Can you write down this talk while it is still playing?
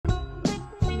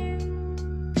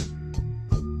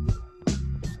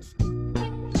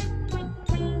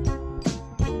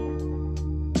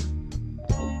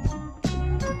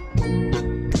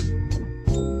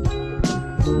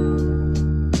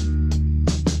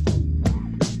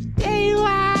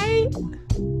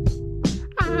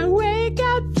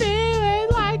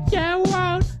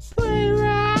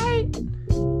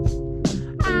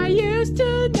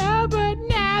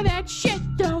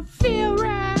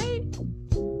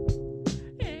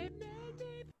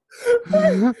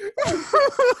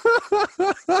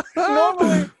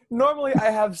Normally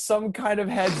I have some kind of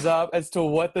heads up as to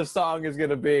what the song is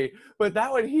gonna be, but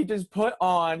that one he just put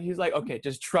on. He's like, okay,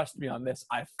 just trust me on this.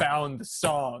 I found the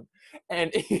song,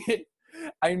 and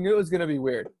I knew it was gonna be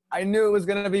weird.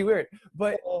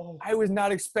 But I was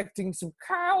not expecting some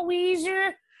Carl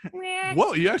Weezer.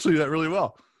 Whoa, you actually did that really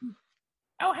well.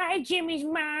 Oh, hi, Jimmy's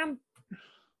mom.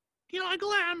 You like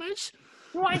llamas?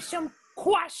 You want some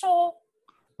croissant?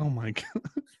 Oh my god.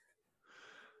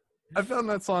 I found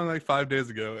that song like 5 days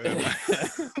ago. And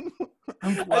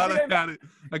I'm glad I had it.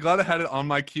 I'm glad I had it on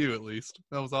my queue at least.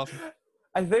 That was awesome.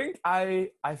 I think I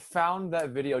found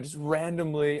that video just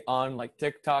randomly on like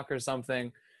TikTok or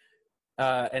something.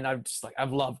 And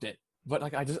I've loved it. But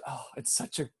like it's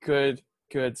such a good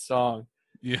song.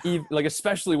 Yeah. Like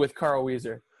especially with Carl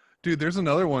Weezer. Dude, there's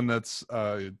another one that's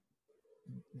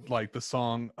like the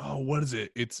song. Oh, what is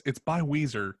it? It's by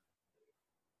Weezer.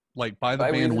 Like by the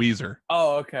band Weezer.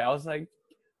 Oh, okay. I was like,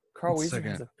 Carl Weezer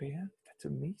has a band? That's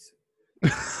amazing.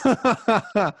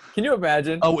 Can you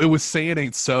imagine? Oh, it was Say It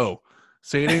Ain't So.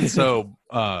 Say It Ain't So.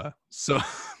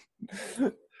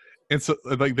 And so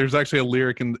like there's actually a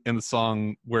lyric in the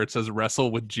song where it says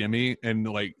wrestle with Jimmy, and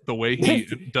like the way he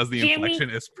does the inflection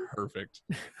is perfect.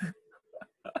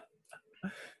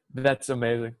 That's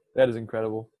amazing. That is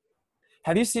incredible.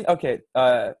 Have you seen I'm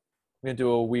gonna do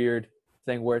a weird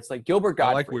thing where it's like Gilbert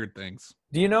Gottfried. I like weird things.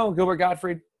 Do you know Gilbert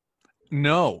Gottfried?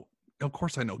 No. Of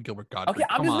course I know Gilbert Gottfried. Okay,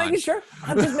 I'm just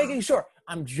making sure.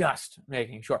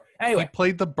 Anyway. He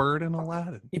played the bird in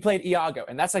Aladdin. He played Iago,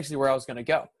 and that's actually where I was gonna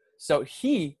go. So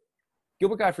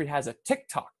Gilbert Gottfried has a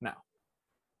TikTok now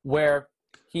where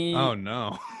he... Oh,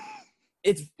 no.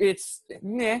 It's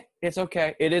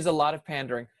okay. It is a lot of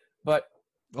pandering. But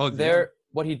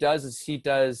what he does is he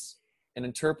does an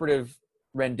interpretive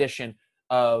rendition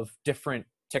of different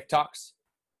TikToks.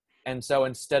 And so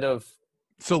instead of...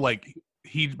 So, like,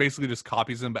 he basically just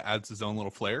copies them but adds his own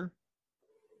little flair?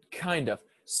 Kind of.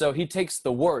 So he takes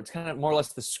the words, kind of more or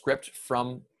less the script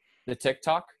from the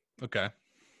TikTok. Okay.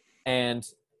 And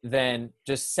then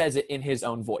just says it in his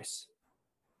own voice.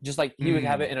 Just like he would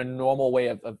have it in a normal way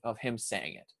of him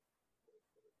saying it.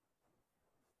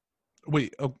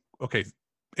 Wait, okay.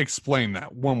 Explain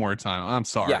that one more time. I'm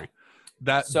sorry. Yeah.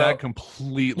 That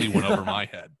completely went over my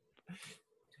head.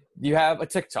 You have a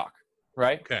TikTok,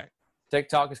 right? Okay.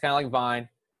 TikTok is kind of like Vine,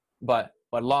 but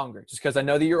longer. Just because I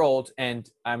know that you're old and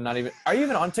I'm not even... Are you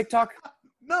even on TikTok?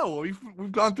 No,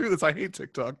 we've gone through this. I hate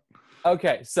TikTok.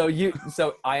 Okay, so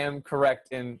I am correct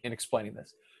in explaining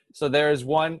this. So there's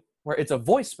one where it's a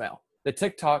voicemail. The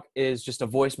TikTok is just a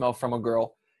voicemail from a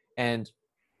girl, and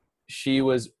she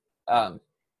was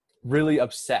really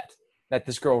upset that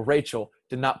this girl, Rachel,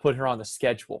 did not put her on the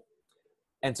schedule.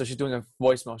 And so she's doing a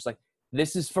voicemail. She's like,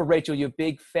 "This is for Rachel, you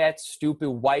big, fat, stupid,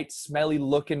 white,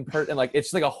 smelly-looking person." And like,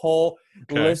 it's like a whole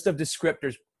list of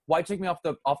descriptors. Why take me off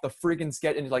the freaking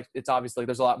sketch? And like, it's obviously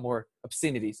there's a lot more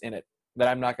obscenities in it that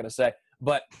I'm not going to say.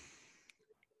 But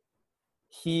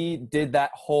he did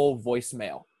that whole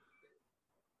voicemail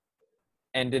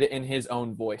and did it in his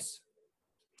own voice.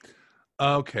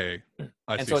 Okay.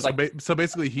 I see. So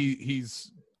basically he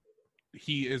is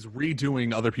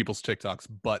redoing other people's TikToks,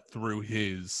 but through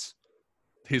his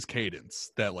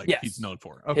cadence that he's known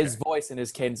for. Okay. His voice and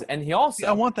his cadence. And he also...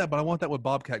 I want that, but I want that with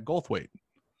Bobcat Goldthwait.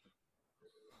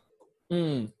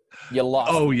 You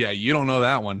lost. Oh, yeah. You don't know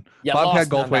that one. Bobcat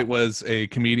Goldthwait was a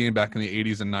comedian back in the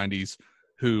 80s and 90s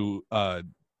who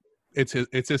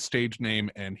it's his stage name,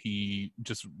 and he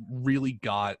just really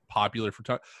got popular for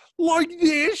talking like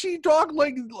this. He talked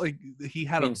like he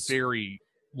had a very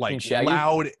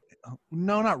loud...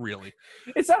 No, not really.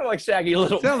 It sounded like Shaggy a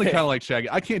little bit. It sounded kind of like Shaggy.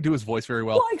 I can't do his voice very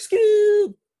well. Like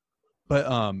Scoob!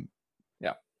 But,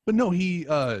 yeah. But no, he...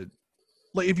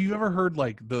 like, if you've ever heard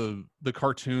like the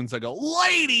cartoons that go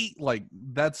 "lady," like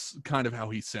that's kind of how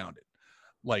he sounded.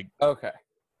 Like, okay,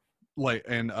 like,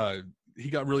 and he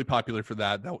got really popular for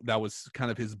that. That was kind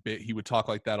of his bit. He would talk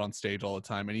like that on stage all the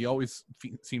time, and he always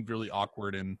seemed really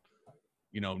awkward and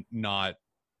not.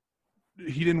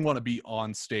 He didn't want to be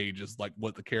on stage as like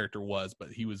what the character was, but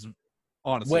he was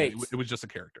honestly it was just a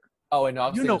character. Oh, and no,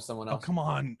 I'm thinking of someone else. Oh, come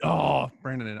on,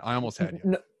 Brandon, I almost had you.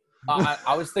 No.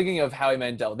 I was thinking of Howie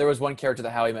Mandel. There was one character that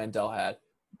Howie Mandel had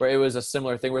where it was a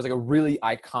similar thing where it was like a really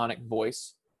iconic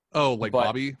voice. Oh, like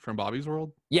Bobby from Bobby's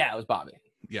World? Yeah, it was Bobby.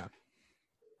 Yeah.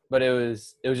 But it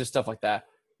was just stuff like that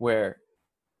where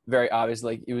very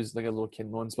obviously like, it was like a little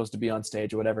kid. No one's supposed to be on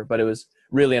stage or whatever, but it was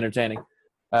really entertaining.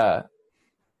 But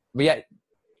yeah,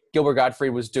 Gilbert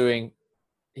Gottfried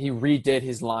he redid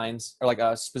his lines or like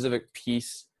a specific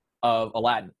piece of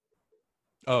Aladdin.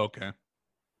 Oh, okay.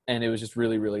 and it was just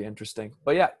really, really interesting.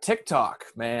 But yeah, TikTok,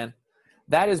 man,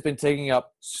 that has been taking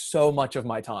up so much of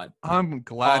my time. I'm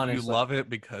glad you love it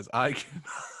because I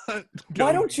cannot.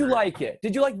 Why don't you like it?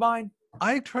 Did you like Vine?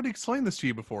 I tried to explain this to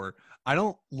you before. I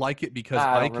don't like it because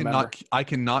I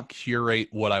cannot curate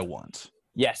what I want.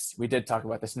 Yes, we did talk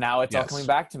about this. Now it's all coming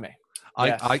back to me.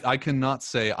 I cannot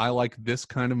say I like this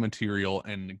kind of material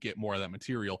and get more of that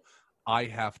material. I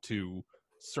have to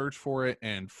search for it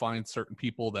and find certain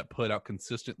people that put out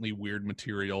consistently weird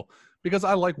material because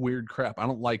I like weird crap. I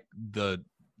don't like the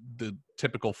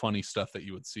typical funny stuff that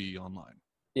you would see online.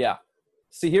 Yeah.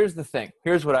 See, here's the thing.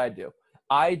 Here's what I do.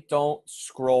 I don't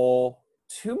scroll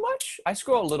too much. I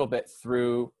scroll a little bit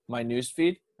through my news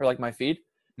feed or like my feed,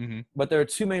 but there are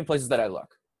two main places that I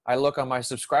look. I look on my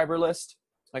subscriber list,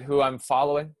 like who I'm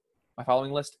following, my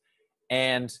following list,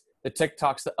 and the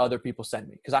TikToks that other people send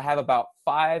me. Because I have about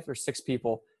 5 or 6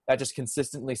 people that just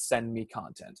consistently send me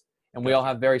content. And we all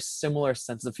have very similar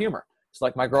sense of humor. So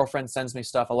like my girlfriend sends me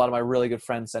stuff. A lot of my really good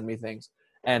friends send me things.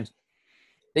 And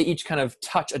they each kind of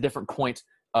touch a different point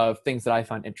of things that I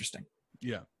find interesting.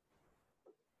 Yeah.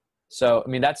 So, I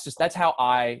mean, that's how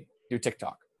I do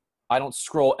TikTok. I don't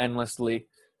scroll endlessly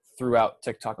throughout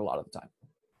TikTok a lot of the time,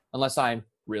 unless I'm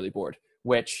really bored,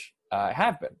 which I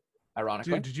have been,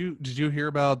 ironically. Dude, did you hear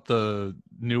about the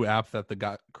new app that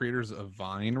the creators of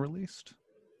Vine released?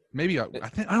 Maybe I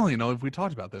don't even know if we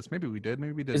talked about this. Maybe we did.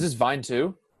 Maybe we did. Is this Vine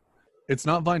 2? It's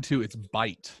not Vine 2. It's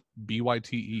Byte.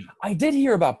 BYTE. I did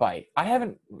hear about Byte. I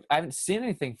haven't seen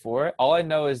anything for it. All I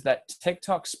know is that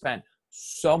TikTok spent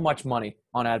so much money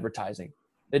on advertising.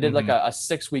 They did like a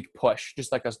 6-week push,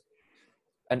 just like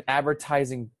an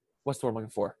advertising. What's the word I'm looking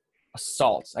for?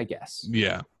 Assault, I guess.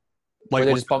 Yeah. Like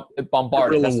they just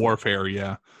bombarded. Guerrilla warfare,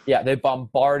 yeah. Yeah, they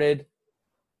bombarded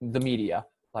the media,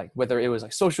 like whether it was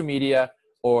like social media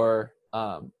or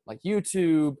like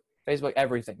YouTube, Facebook,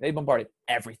 everything. They bombarded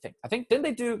everything. I think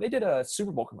they did a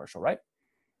Super Bowl commercial, right?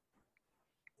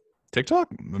 TikTok?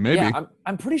 Maybe. Yeah,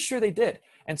 I'm pretty sure they did.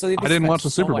 And so I didn't watch the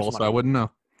Super Bowl, so I wouldn't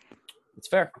know. It's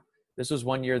fair. This was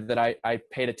one year that I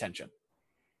paid attention.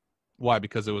 Why?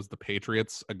 Because it was the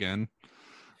Patriots again?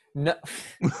 No,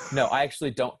 no, I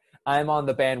actually don't. I'm on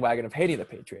the bandwagon of hating the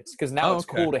Patriots because now it's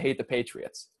cool to hate the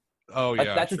Patriots. Oh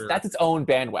yeah, that's its own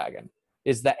bandwagon.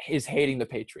 Is hating the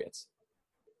Patriots.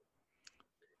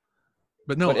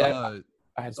 But no,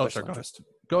 I had special interest.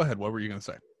 Go ahead. What were you gonna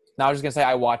say? No, I was just gonna say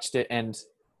I watched it, and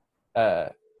I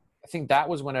think that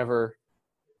was whenever.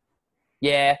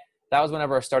 Yeah, that was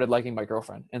whenever I started liking my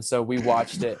girlfriend, and so we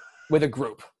watched it with a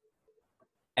group,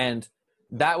 and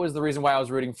that was the reason why I was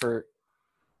rooting for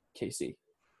KC.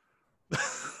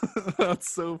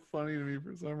 That's so funny to me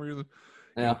for some reason.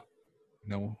 Yeah.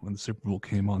 No, when the Super Bowl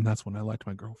came on, that's when I liked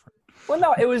my girlfriend. Well,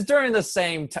 no, it was during the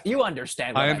same time. You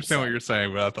understand what I understand what you're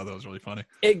saying, but I thought that was really funny.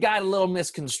 It got a little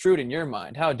misconstrued in your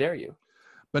mind. How dare you?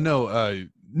 But no,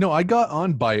 I got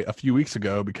on Byte a few weeks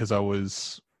ago because I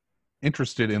was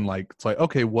interested in it's like,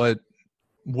 okay, what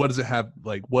does it have?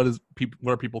 Like, what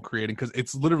are people creating? Because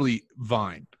it's literally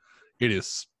Vine. It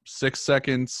is 6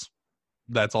 seconds.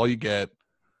 That's all you get.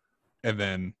 And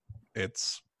then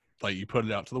it's like you put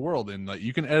it out to the world, and like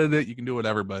you can edit it, you can do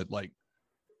whatever, but like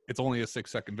it's only a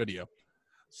 6-second video.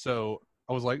 So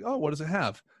I was like, oh, what does it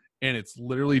have? And it's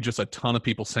literally just a ton of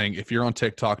people saying, if you're on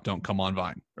TikTok, don't come on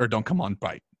Vine or don't come on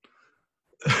Byte.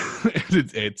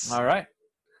 It's all right.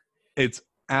 It's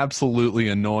absolutely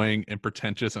annoying and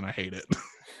pretentious, and I hate it.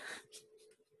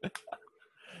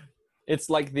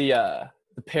 It's like the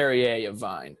Perrier of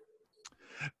Vine.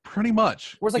 Pretty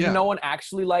much. Whereas no one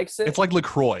actually likes it. It's like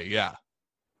LaCroix, yeah.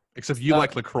 Except you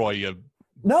like LaCroix, you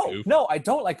goof. No, I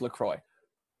don't like LaCroix.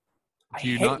 I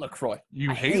hate LaCroix.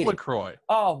 You hate LaCroix?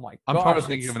 Oh my god! I'm probably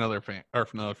thinking of another friend.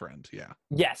 Yeah.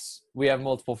 Yes, we have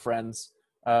multiple friends.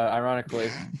 Ironically,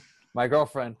 my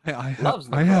girlfriend loves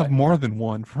LaCroix. I have more than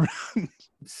one friend. I'm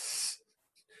just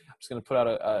gonna put out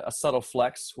a subtle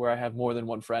flex where I have more than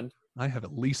one friend. I have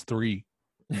at least 3.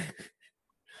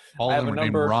 All of them are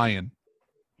named Ryan.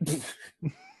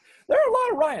 There are a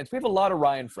lot of Ryans. We have a lot of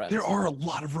Ryan friends. There are a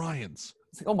lot of Ryans.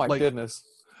 It's like, oh my goodness.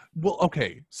 Well,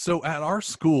 okay. So at our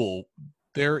school,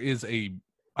 there is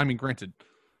granted,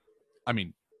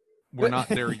 we're not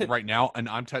there right now, and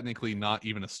I'm technically not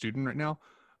even a student right now,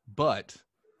 but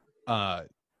our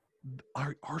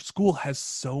school has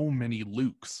so many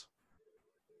Lukes.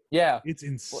 Yeah. It's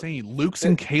insane. Lukes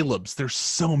and Calebs. There's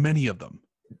so many of them.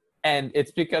 And it's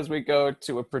because we go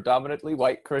to a predominantly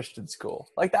white Christian school.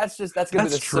 Like that's going to be the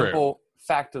simple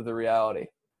fact of the reality.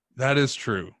 That is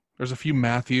true. There's a few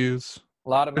Matthews. A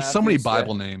lot of There's so many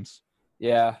Bible names.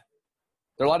 Yeah.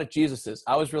 There are a lot of Jesuses.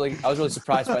 I was really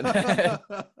surprised by that.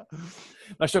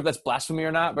 Not sure if that's blasphemy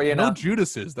or not, but you know. No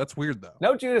Judases. That's weird though.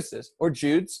 No Judases or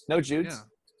Judes. No Judes. Yeah.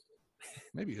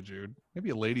 Maybe a Jude. Maybe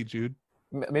a lady Jude.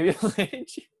 Maybe a lady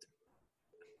Jude.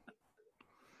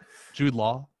 Jude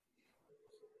Law.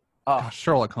 Oh, gosh,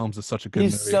 Sherlock Holmes is such a good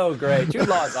movie. He's so great. Jude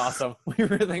Law is awesome. We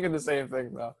were thinking the same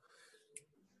thing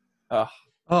though.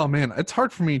 Oh man, it's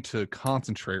hard for me to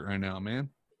concentrate right now, man.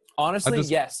 Honestly,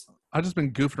 yes. I've just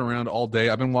been goofing around all day.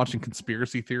 I've been watching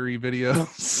conspiracy theory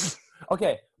videos.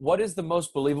 Okay, what is the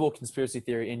most believable conspiracy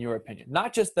theory in your opinion?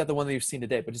 Not just that the one that you've seen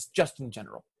today, but just in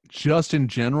general. Just in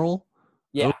general?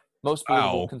 Yeah, oh, most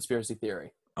believable conspiracy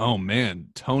theory. Oh man,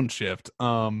 tone shift.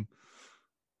 Wow,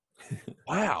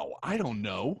 I don't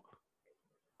know.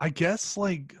 I guess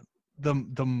like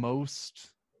the most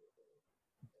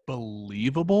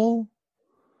believable.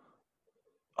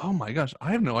 Oh my gosh,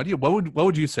 I have no idea. What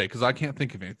would you say? Because I can't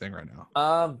think of anything right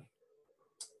now.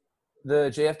 The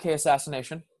JFK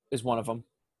assassination is one of them.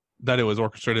 That it was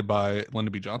orchestrated by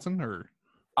Lyndon B. Johnson, or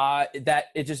that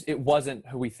it wasn't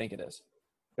who we think it is.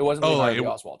 It wasn't Lee Harvey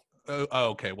Oswald. Oh,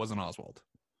 okay, it wasn't Oswald.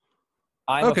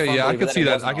 Okay, yeah, I can see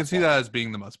that. I can see that as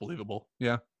being the most believable.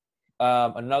 Yeah.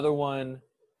 Another one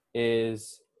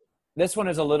is this one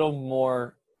is a little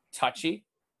more touchy,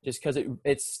 just because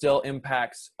it still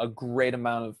impacts a great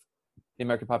amount of the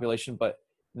American population, but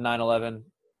 9/11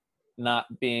 not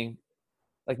being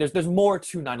like there's more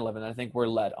to 9/11 than I think we're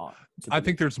led on. I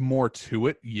think there's more to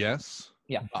it. Yes.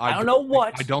 Yeah. I don't know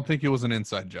what. I don't think it was an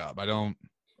inside job. I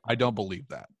don't believe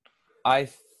that. I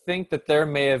think that there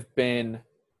may have been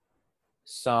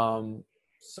some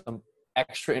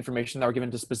extra information that were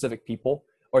given to specific people,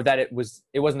 or that it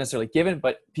wasn't necessarily given,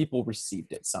 but people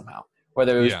received it somehow,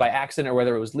 whether it was by accident or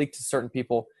whether it was leaked to certain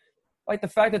people. Like the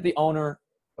fact that the owner,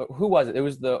 who was it? It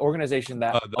was the organization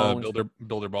that owned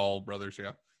Builder Ball Brothers.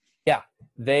 Yeah. Yeah,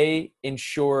 they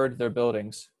insured their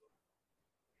buildings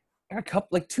a couple,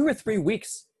 like 2 or 3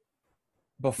 weeks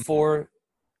before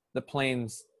the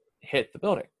planes hit the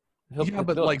building. Yeah,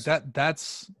 but like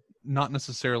that's not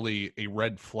necessarily a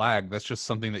red flag. That's just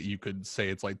something that you could say.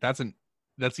 It's like that's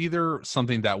either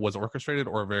something that was orchestrated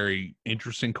or a very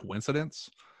interesting coincidence.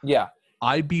 Yeah.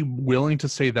 I'd be willing to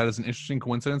say that is an interesting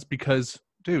coincidence because,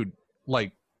 dude,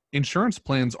 like insurance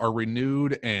plans are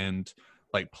renewed and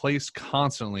like placed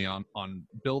constantly on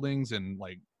buildings and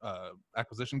like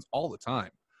acquisitions all the time.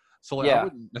 So like I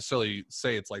wouldn't necessarily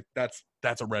say it's like that's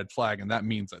a red flag and that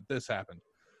means that this happened.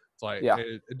 It's like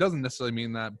it doesn't necessarily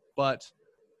mean that, but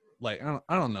like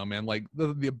I don't know, man. Like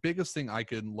the biggest thing I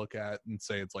could look at and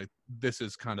say it's like this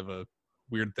is kind of a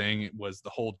weird thing was the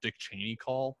whole Dick Cheney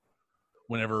call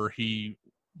whenever he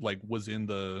like was in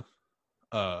the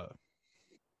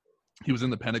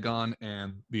Pentagon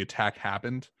and the attack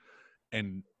happened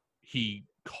and he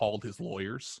called his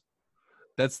lawyers.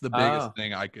 That's the biggest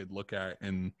thing I could look at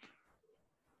and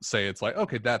say it's like,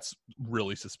 okay, that's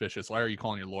really suspicious. Why are you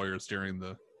calling your lawyers during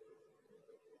one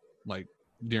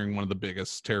of the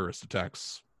biggest terrorist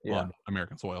attacks on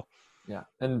American soil? Yeah.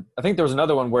 And I think there was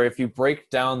another one where if you break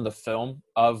down the film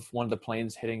of one of the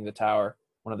planes hitting the tower,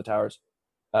 one of the towers,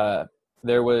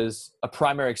 there was a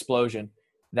primary explosion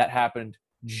that happened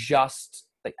just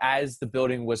like as the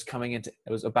building was it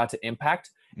was about to impact,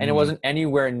 and it wasn't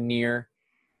anywhere near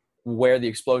where the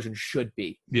explosion should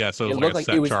be. Yeah, so it looked like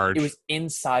a set charge. It was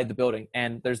inside the building,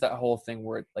 and there's that whole thing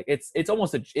where like it's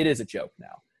almost it is a joke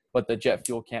now. But the jet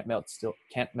fuel can't melt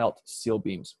steel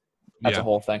beams. That's a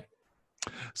whole thing.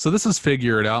 So this is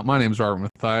Figure It Out. My name's Robert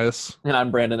Mathias. And I'm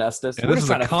Brandon Estes. And this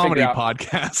is a comedy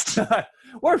podcast.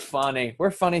 We're funny. We're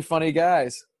funny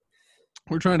guys.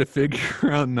 We're trying to figure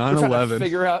out 9/11. We're trying to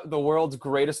figure out the world's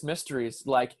greatest mysteries.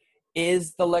 Like,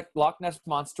 is the Loch Ness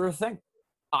Monster a thing?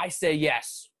 I say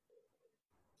yes.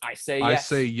 I say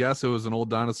yes. It was an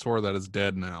old dinosaur that is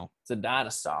dead now. It's a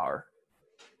dinosaur.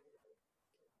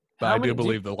 But I do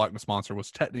believe the Loch Ness Monster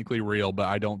was technically real, but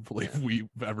I don't believe we've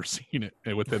ever seen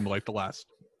it within like the last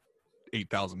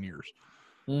 8,000 years.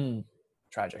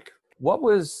 Tragic. What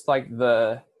was like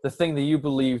the thing that you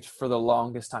believed for the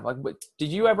longest time? Like, did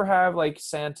you ever have like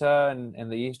Santa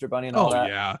and the Easter Bunny and all that? Oh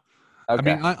yeah.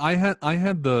 Okay. I mean, I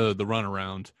had the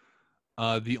runaround.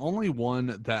 The only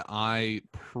one that I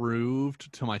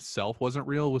proved to myself wasn't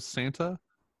real was Santa.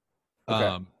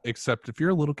 Okay. Except if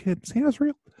you're a little kid, Santa's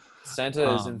real.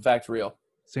 Santa is in fact real.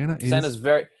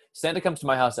 Santa comes to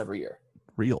my house every year.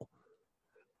 Real.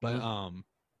 But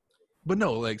but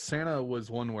no, like Santa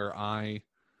was one where I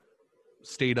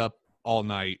stayed up all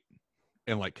night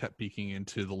and like kept peeking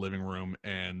into the living room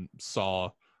and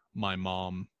saw my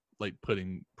mom like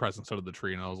putting presents under the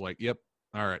tree, and I was like, yep,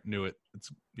 all right, knew it.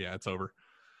 It's over.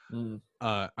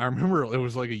 I remember it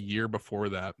was like a year before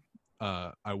that.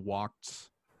 I walked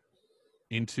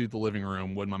into the living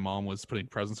room when my mom was putting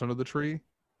presents under the tree,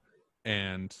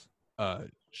 and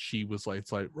she was like,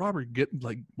 "It's like, Robert,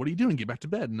 what are you doing? Get back to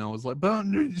bed." And I was like, "But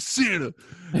Santa."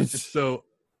 So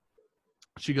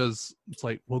she goes, "It's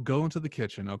like, well, go into the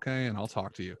kitchen, okay, and I'll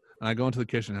talk to you." And I go into the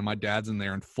kitchen, and my dad's in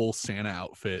there in full Santa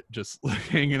outfit, just like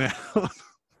hanging out.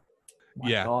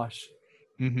 My gosh.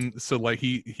 Mm-hmm. So like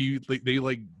they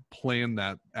like planned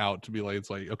that out to be like, it's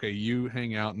like, okay, you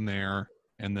hang out in there,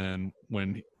 and then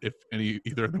if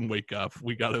either of them wake up,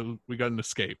 we got an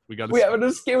escape. We have an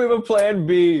escape. We have a plan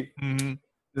B. Mm-hmm.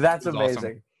 That's amazing.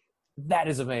 Awesome. That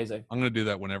is amazing. I'm gonna do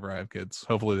that whenever I have kids.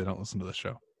 Hopefully they don't listen to this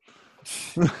show.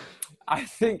 I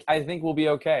think we'll be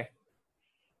okay.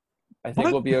 I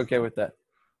think we'll be okay with that.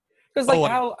 Because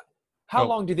how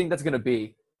long do you think that's gonna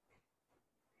be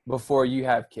before you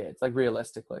have kids? Like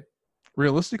realistically?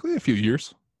 Realistically, a few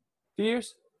years. Few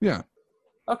years? Yeah.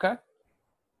 Okay.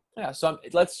 Yeah. So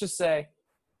let's just say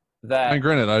that. I mean,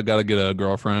 granted, I got to get a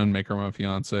girlfriend, make her my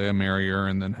fiance, marry her,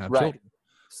 and then have children.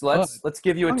 So let's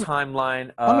give you a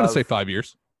timeline. I'm going to say 5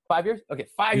 years. 5 years? Okay,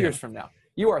 5 years from now,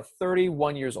 you are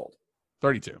 31 years old.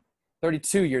 32.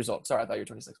 32 years old. Sorry, I thought you were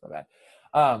 26. My bad.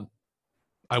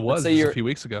 I was just a few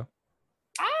weeks ago.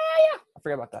 Yeah, I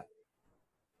forgot about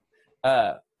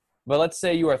that. But let's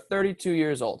say you are 32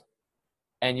 years old,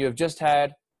 and you have just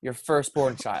had your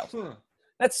firstborn child.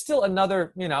 That's still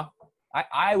another,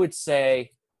 I would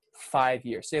say 5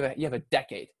 years. So you have a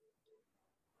decade.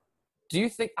 Do you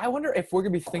think, I wonder if we're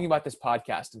going to be thinking about this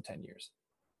podcast in 10 years.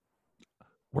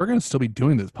 We're going to still be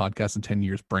doing this podcast in 10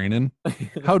 years, Brandon.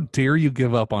 How dare you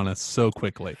give up on us so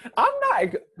quickly? I'm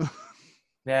not.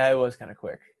 Yeah, it was kind of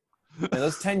quick. Yeah,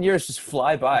 those 10 years just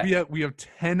fly by. We have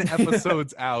 10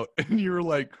 episodes out, and you were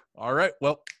like, all right,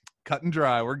 well, cut and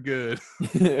dry. We're good.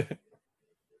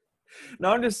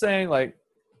 No, I'm just saying, like,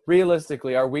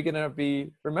 realistically, are we going to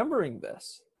be remembering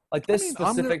this? Like this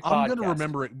specific podcast? I'm going to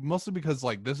remember it mostly because,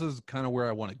 like, this is kind of where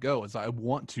I want to go, is I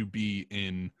want to be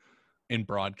in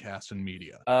broadcast and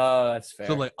media. Oh, that's fair.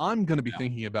 So, like, I'm going to be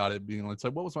thinking about it being like, it's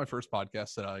like, what was my first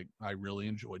podcast that I really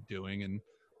enjoyed doing? And,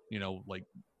 like,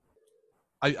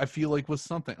 I feel like was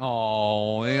something.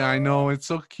 Oh, yeah, I know. It's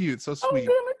so cute. So sweet. I'm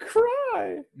going to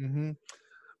cry. Mm-hmm.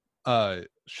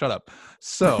 Shut up.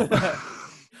 So.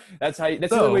 That's the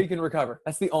only way you can recover.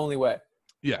 That's the only way.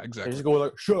 Yeah, exactly. You just go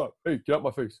like, shut up. Hey, get out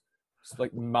my face. Just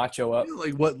like macho up.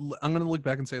 Like what I'm going to look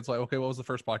back and say, it's like, okay, what was the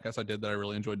first podcast I did that I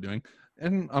really enjoyed doing?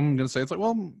 And I'm going to say, it's like,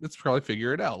 well, it's probably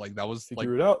Figure It Out. Like that was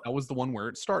that was the one where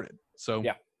it started. So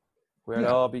yeah, where it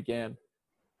all began.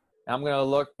 And I'm going to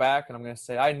look back and I'm going to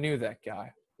say, I knew that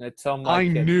guy. And tell my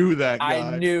kid, knew that guy.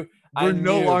 I knew. We're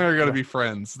no longer going to be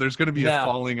friends. There's going to be a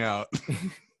falling out.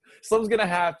 Something's going to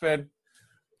happen.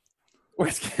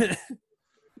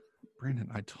 Brandon,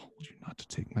 I told you not to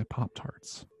take my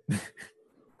Pop-Tarts.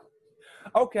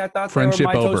 Okay, I thought friendship they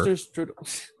were my over.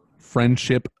 toasters.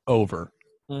 Friendship over.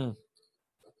 What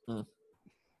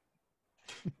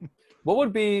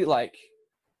would be like,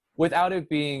 without it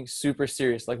being super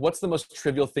serious, like what's the most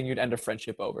trivial thing you'd end a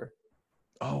friendship over?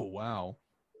 Oh, wow.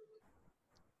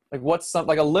 Like what's something,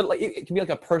 like a little, like it can be like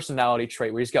a personality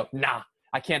trait where you just go, nah,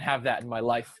 I can't have that in my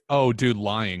life. Oh, dude,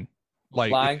 lying.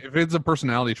 Like if it's a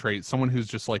personality trait, someone who's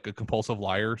just like a compulsive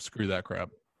liar, screw that crap.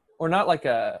 Or not like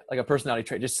a personality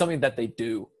trait, just something that they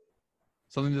do.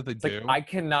 Something that they do. Like I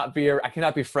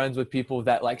cannot be friends with people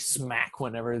that like smack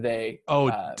whenever they.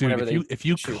 Oh, dude, if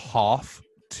you cough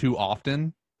too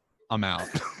often, I'm out.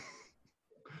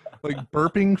 Like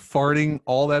burping, farting,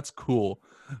 all that's cool,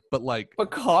 but like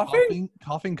coughing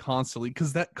constantly,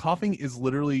 because that coughing is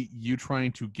literally you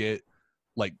trying to get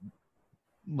like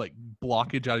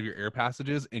blockage out of your air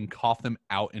passages and cough them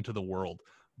out into the world.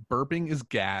 Burping is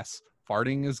gas,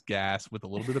 farting is gas with a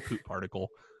little bit of poop particle.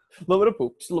 A little bit of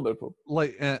poop, just a little bit of poop.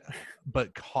 Like,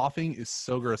 but coughing is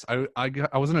so gross. I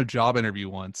was in a job interview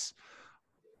once,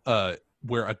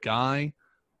 where a guy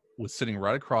was sitting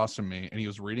right across from me, and he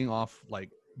was reading off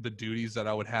like the duties that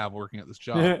I would have working at this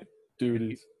job.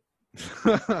 Duties.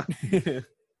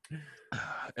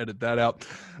 Edit that out.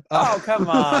 Oh, come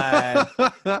on.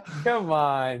 Come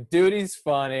on. Duty's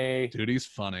funny. Duty's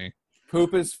funny.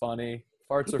 Poop is funny.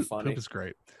 Farts are funny. Poop is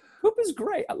great. Poop is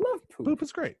great. I love poop. Poop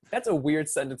is great. That's a weird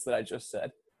sentence that I just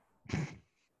said.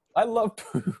 I love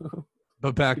poop.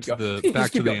 But back to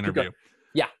the interview.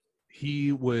 Yeah.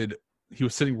 He was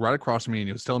sitting right across from me, and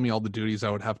he was telling me all the duties I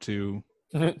would have to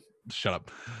shut up.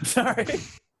 Sorry.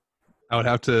 I would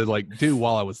have to like do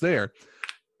while I was there.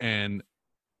 And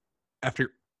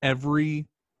after every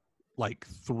like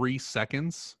 3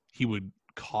 seconds, he would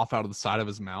cough out of the side of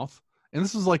his mouth, and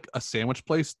this is like a sandwich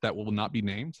place that will not be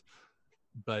named,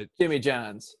 but Jimmy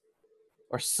John's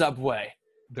or Subway.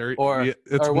 It's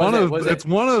one of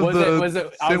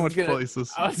the sandwich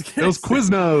places. It was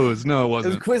Quiznos. No, it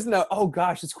wasn't. It was Quiznos. Oh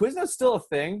gosh, is Quiznos still a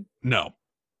thing? No,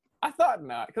 I thought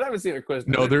not, because I haven't seen a Quiznos.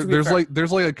 No,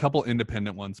 there's like a couple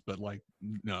independent ones, but like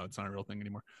no, it's not a real thing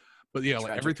anymore. But yeah,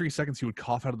 like every 3 seconds he would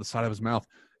cough out of the side of his mouth,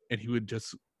 and he would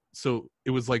just. So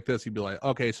it was like this. He'd be like,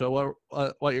 "Okay, so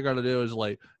what you're gonna do is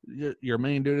like your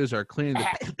main duties are clean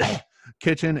the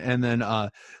kitchen, and then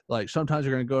like sometimes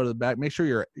you're gonna go to the back. Make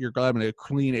sure you're grabbing a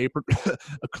clean apron,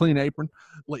 a clean apron."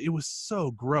 Like it was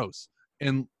so gross,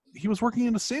 and he was working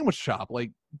in a sandwich shop.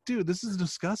 Like, dude, this is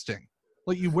disgusting.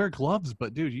 Like you wear gloves,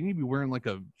 but dude, you need to be wearing like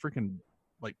a freaking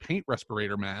like paint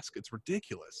respirator mask. It's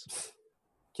ridiculous.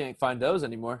 Can't find those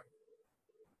anymore.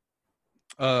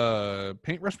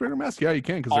 Paint respirator mask? Yeah, you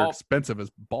can because they're expensive as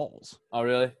balls. Oh,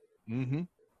 really?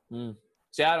 Mm-hmm.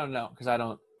 See, I don't know because I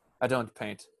don't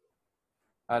paint.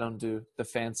 I don't do the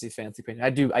fancy paint. I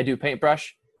do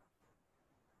paintbrush.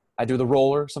 I do the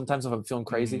roller sometimes if I'm feeling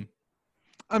crazy.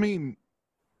 Mm-hmm. I mean,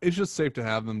 it's just safe to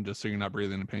have them just so you're not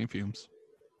breathing in paint fumes.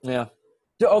 Yeah.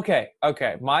 Okay.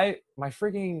 My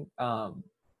freaking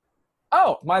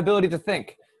my ability to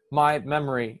think. My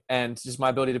memory and just my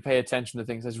ability to pay attention to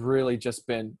things has really just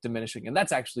been diminishing. And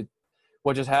that's actually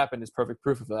what just happened is perfect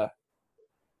proof of that.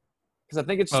 Because I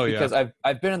think it's just because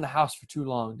I've been in the house for too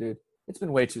long, dude. It's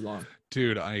been way too long.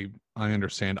 Dude, I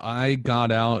understand. I got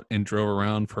out and drove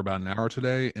around for about an hour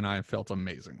today, and I felt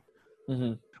amazing.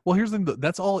 Mm-hmm. Well, here's the thing.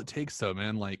 That's all it takes, though,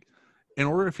 man. Like, in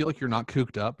order to feel like you're not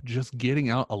cooped up, just getting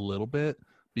out a little bit,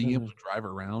 being able to drive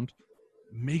around,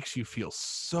 makes you feel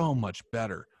so much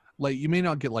better. Like you may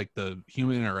not get like the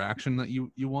human interaction that you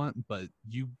want, but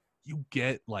you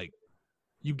get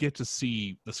to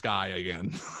see the sky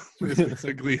again. It's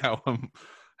basically how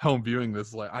I'm viewing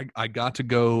this. Like I got to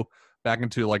go back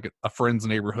into like a friend's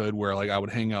neighborhood where like I would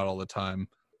hang out all the time,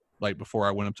 like before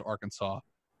I went up to Arkansas,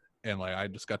 and like I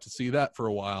just got to see that for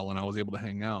a while, and I was able to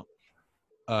hang out.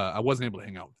 I wasn't able to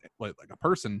hang out with like a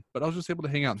person, but I was just able to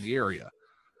hang out in the area,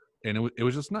 and it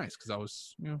was just nice because I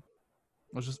was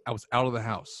I was out of the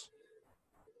house.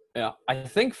 Yeah, I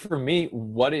think for me,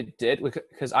 what it did,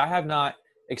 because I have not,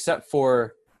 except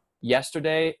for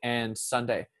yesterday and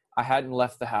Sunday, I hadn't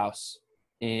left the house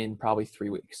in probably 3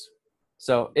 weeks.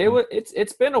 So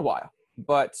it's been a while,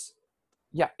 but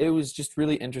yeah, it was just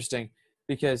really interesting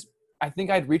because I think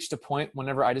I'd reached a point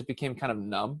whenever I just became kind of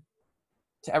numb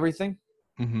to everything.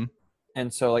 Mm-hmm.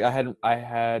 And so like I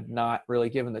had not really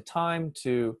given the time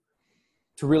to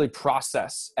really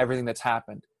process everything that's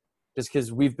happened. Just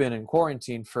because we've been in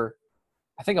quarantine for,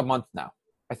 I think, a month now.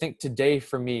 I think today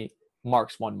for me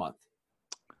marks 1 month.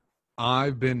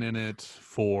 I've been in it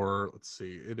for, let's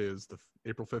see, it is the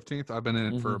April 15th. I've been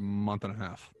in it for a month and a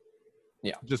half.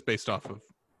 Yeah. Just based off of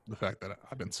the fact that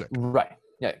I've been sick. Right.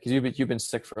 Yeah, because you've been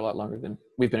sick for a lot longer than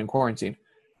we've been in quarantine.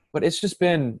 But it's just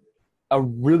been a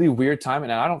really weird time,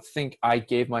 and I don't think I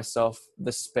gave myself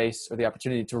the space or the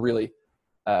opportunity to really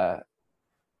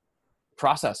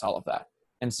process all of that.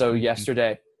 And so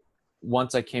yesterday,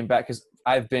 once I came back, because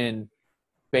I've been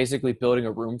basically building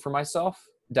a room for myself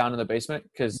down in the basement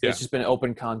because it's just been an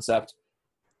open concept,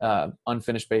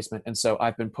 unfinished basement. And so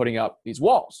I've been putting up these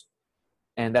walls.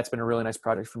 And that's been a really nice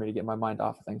project for me to get my mind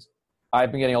off of things.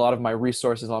 I've been getting a lot of my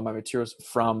resources, a lot of my materials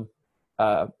from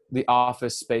the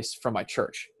office space from my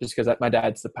church, just because my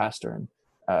dad's the pastor.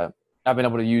 And I've been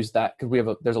able to use that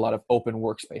because there's a lot of open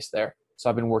workspace there. So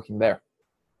I've been working there.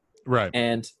 Right.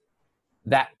 And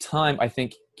that time, I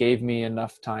think, gave me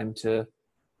enough time to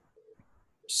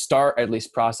start at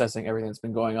least processing everything that's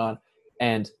been going on.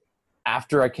 And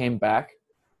after I came back,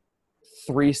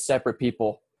 3 separate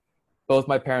people, both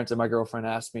my parents and my girlfriend,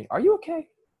 asked me, "Are you okay?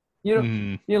 You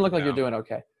don't look like you're doing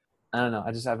okay." I don't know.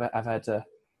 I've had to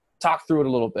talk through it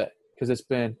a little bit because it's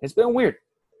been weird.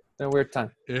 It's been a weird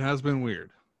time. It has been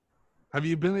weird. Have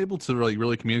you been able to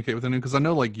really communicate with them? Because I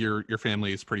know like your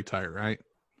family is pretty tight, right?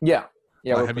 Yeah.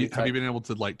 Yeah. Have you been able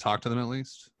to like talk to them at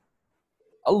least?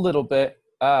 A little bit.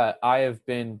 I have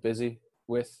been busy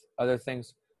with other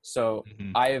things, so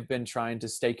I have been trying to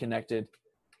stay connected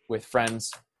with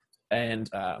friends and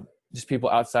just people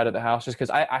outside of the house, just because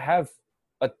I have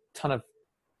a ton of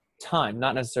time,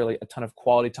 not necessarily a ton of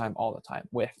quality time all the time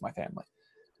with my family,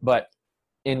 but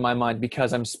in my mind,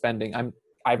 because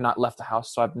I've not left the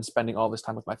house, so I've been spending all this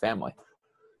time with my family.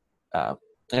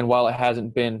 And while it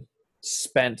hasn't been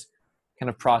spent kind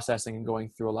of processing and going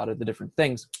through a lot of the different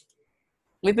things,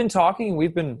 we've been talking,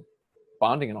 we've been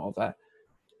bonding and all of that.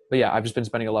 But yeah, I've just been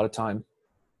spending a lot of time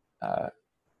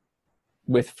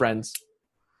with friends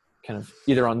kind of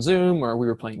either on Zoom or we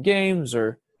were playing games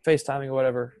or FaceTiming or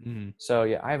whatever. Mm-hmm. So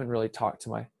yeah, I haven't really talked to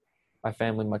my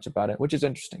family much about it, which is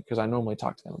interesting because I normally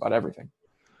talk to them about everything.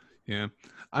 Yeah.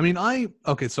 I mean,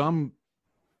 so I'm,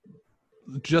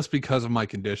 just because of my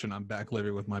condition, I'm back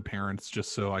living with my parents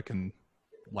just so I can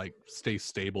like stay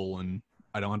stable and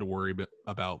I don't have to worry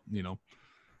about,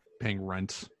 paying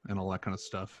rent and all that kind of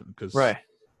stuff, because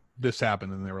this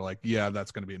happened and they were like, yeah,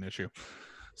 that's going to be an issue.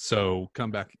 So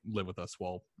come back, live with us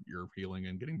while you're healing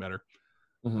and getting better.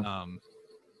 Mm-hmm.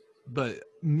 But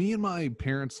me and my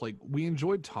parents, like, we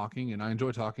enjoyed talking and I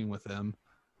enjoy talking with them.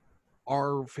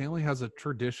 Our family has a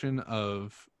tradition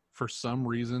of, for some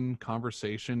reason,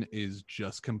 conversation is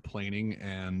just complaining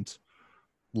and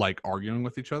like arguing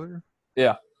with each other.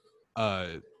 Yeah.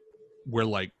 Where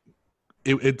like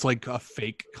it's like a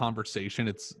fake conversation.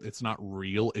 It's not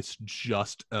real. It's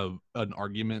just an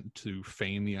argument to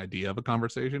feign the idea of a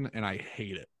conversation, and I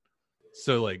hate it.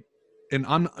 So like,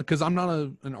 and because I'm not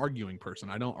an arguing person.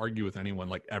 I don't argue with anyone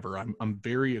like ever. I'm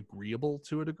very agreeable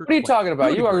to a degree. What are you talking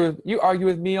about? You argue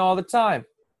with me all the time.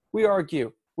 We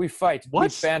argue. We fight.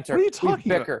 What? We banter. What are you talking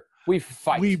we bicker. About? We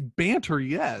fight. We banter,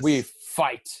 yes. We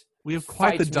fight. We have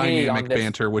quite the dynamic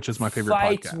banter, which is my favorite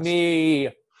podcast. Fight me.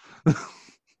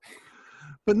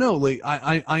 But no, like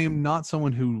I am not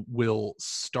someone who will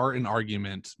start an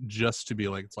argument just to be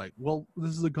like, it's like, well,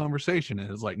 this is a conversation. And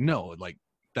it's like, no, like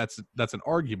that's an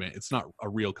argument. It's not a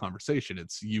real conversation.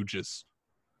 It's you just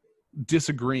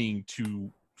disagreeing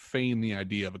to feign the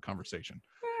idea of a conversation.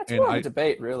 It's more of a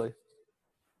debate, really.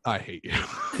 I hate you.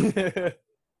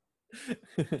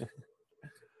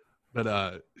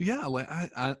 But yeah, like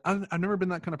I've never been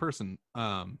that kind of person.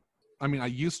 I mean, I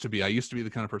used to be the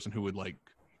kind of person who would like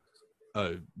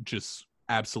just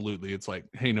absolutely, it's like,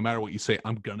 hey, no matter what you say,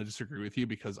 I'm gonna disagree with you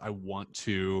because I want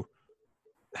to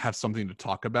have something to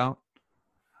talk about.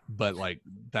 But like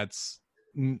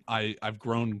I've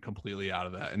grown completely out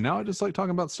of that, and now I just like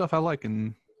talking about stuff I like,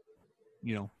 and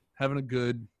having a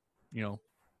good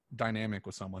dynamic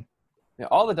with someone. Yeah,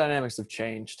 all the dynamics have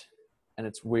changed, and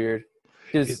it's weird.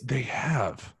 They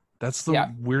have. That's the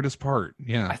weirdest part.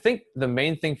 Yeah. I think the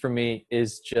main thing for me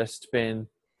is just been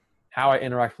how I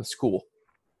interact with school.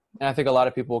 And I think a lot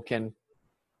of people can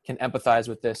empathize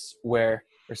with this or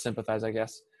sympathize, I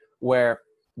guess, where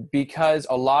because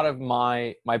a lot of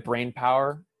my brain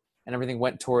power and everything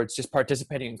went towards just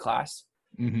participating in class.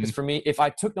 Because for me, if I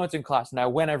took notes in class and I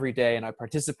went every day and I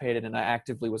participated and I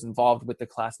actively was involved with the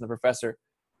class and the professor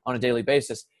on a daily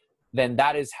basis, then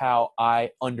that is how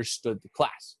I understood the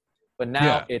class. But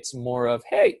now it's more of,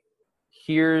 hey,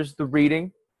 here's the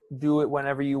reading. Do it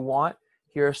whenever you want.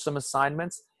 Here are some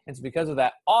assignments. And so because of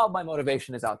that, all my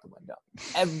motivation is out the window.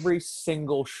 Every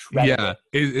single shred of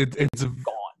it's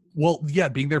gone. Well, yeah,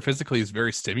 being there physically is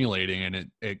very stimulating,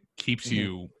 and it keeps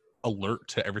you alert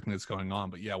to everything that's going on.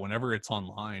 But yeah, whenever it's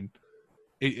online,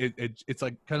 it's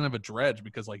like kind of a dredge,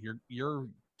 because like you're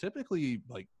typically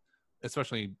like,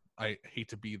 especially, I hate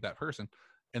to be that person,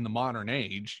 in the modern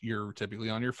age, you're typically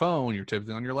on your phone, you're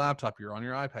typically on your laptop, you're on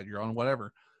your iPad, you're on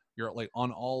whatever, you're like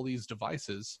on all these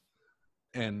devices.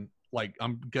 And like,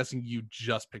 I'm guessing you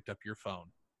just picked up your phone.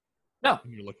 No,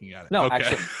 you're looking at it. No, okay.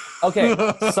 Actually,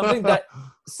 okay.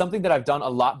 Something that I've done a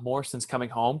lot more since coming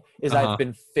home is I've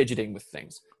been fidgeting with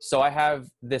things. So I have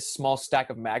this small stack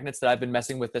of magnets that I've been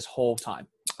messing with this whole time.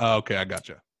 Okay, I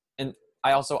gotcha. And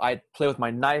I play with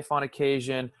my knife on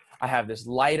occasion. I have this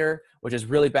lighter, which is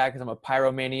really bad because I'm a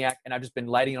pyromaniac, and I've just been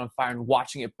lighting it on fire and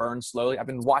watching it burn slowly. I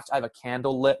have a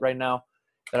candle lit right now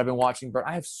that I've been watching burn.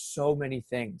 I have so many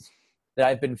things that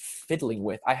I've been fiddling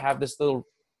with. I have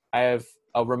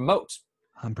a remote.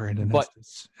 I'm Brandon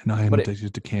Estes, and I am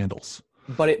addicted to candles.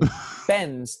 But it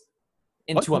bends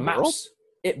into a mouse.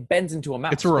 It bends into a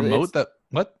mouse. It's a remote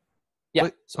what? Yeah.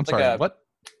 Wait, I'm sorry, what?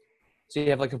 So you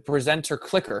have like a presenter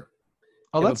clicker.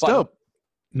 Oh, that's dope.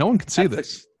 No one can see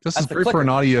this. This is great for an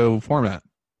audio format.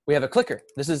 We have a clicker.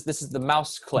 This is the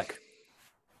mouse click.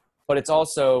 But it's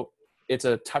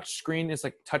a touch screen. It's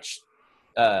like touch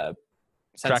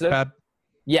sensitive. Trackpad?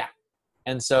 Yeah.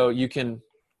 And so you can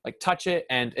like touch it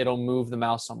and it'll move the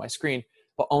mouse on my screen,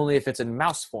 but only if it's in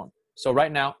mouse form. So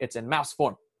right now it's in mouse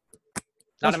form.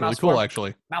 That's really cool,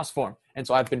 actually. Mouse form. And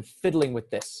so I've been fiddling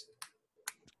with this.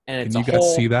 And it's Can you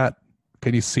guys see that?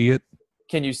 Can you see it?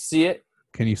 Can you see it?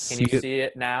 Can you see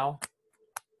it now?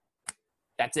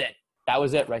 That's it. That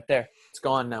was it right there. It's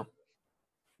gone now.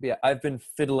 But yeah, I've been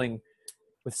fiddling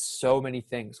with so many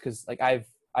things because like I've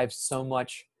so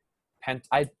much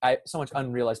so much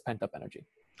unrealized pent up energy.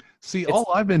 See,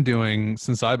 all I've been doing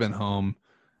since I've been home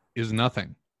is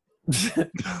nothing.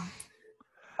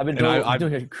 I've been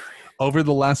doing over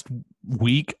the last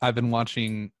week, I've been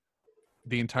watching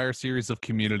the entire series of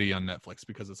Community on Netflix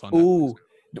because it's on Netflix. Ooh,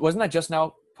 wasn't that just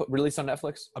now released on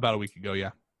Netflix? About a week ago,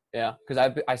 yeah. Yeah,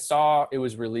 because I saw it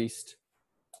was released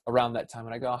around that time,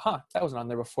 and I go, that wasn't on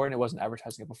there before, and it wasn't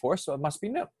advertising it before, so it must be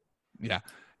new. Yeah,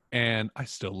 and I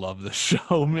still love this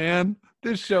show, man.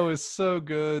 This show is so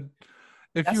good.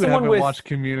 If you haven't watched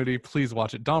Community, please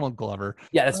watch it. Donald Glover.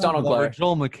 Yeah, that's Donald Glover.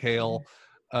 Joel McHale,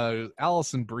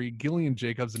 Allison Brie, Gillian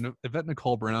Jacobs, and Yvette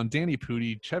Nicole Brown, Danny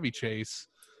Pudi, Chevy Chase.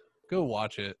 Go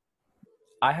watch it.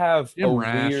 I have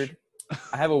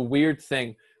a weird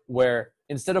thing where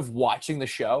instead of watching the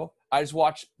show, I just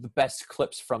watch the best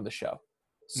clips from the show.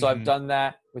 So I've done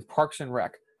that with Parks and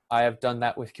Rec. I have done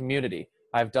that with Community.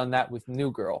 I've done that with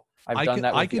New Girl. I've done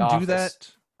that with The Office. Do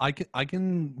that. I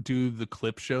can do the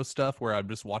clip show stuff where I'm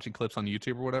just watching clips on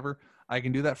YouTube or whatever. I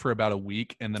can do that for about a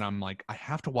week, and then I'm like, I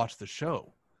have to watch the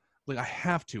show. Like, I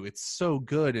have to. It's so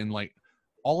good, and like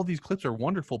all of these clips are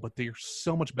wonderful, but they're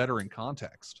so much better in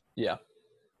context. Yeah.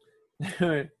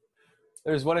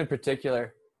 There's one in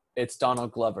particular. It's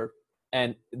Donald Glover.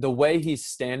 And the way he's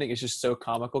standing is just so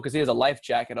comical because he has a life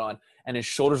jacket on and his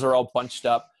shoulders are all bunched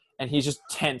up and he's just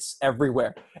tense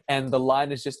everywhere. And the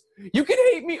line is just, "You can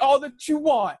hate me all that you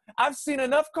want. I've seen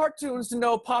enough cartoons to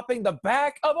know popping the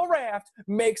back of a raft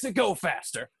makes it go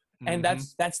faster." And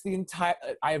that's the entire,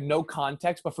 I have no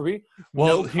context, but for me,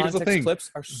 here's the thing. Clips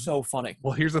are so funny.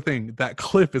 Well, here's the thing. That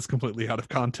clip is completely out of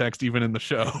context, even in the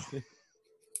show.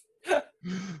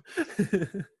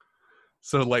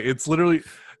 So like, it's literally,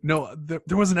 no,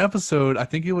 there was an episode, I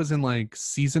think it was in like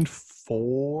season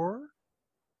 4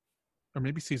 or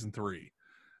maybe season 3.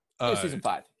 Season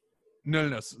 5.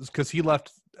 No, because he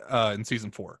left in season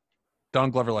 4.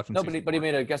 Don Glover left in season 4. But he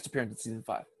made a guest appearance in season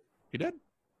 5. He did?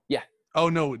 Yeah. Oh,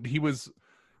 no, he was,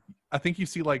 I think you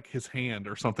see like his hand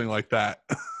or something like that.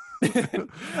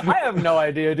 I have no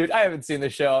idea, dude. I haven't seen the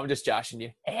show. I'm just joshing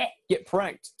you. Get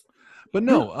pranked. But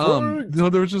no,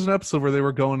 there was just an episode where they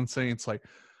were going and saying, it's like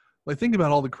think about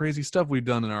all the crazy stuff we've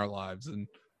done in our lives, and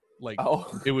like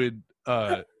it would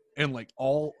and like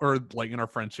all, or like in our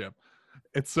friendship.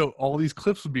 And so all these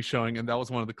clips would be showing, and that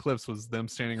was one of the clips, was them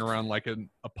standing around like a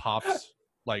Pops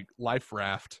like life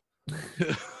raft.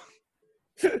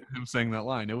 Him saying that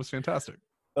line. It was fantastic.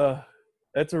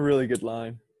 That's a really good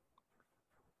line.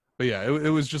 But yeah, it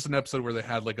was just an episode where they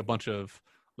had like a bunch of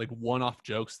like one-off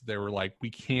jokes. They were like, we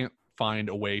can't find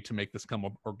a way to make this come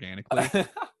up organically.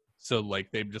 So like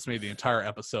they just made the entire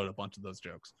episode a bunch of those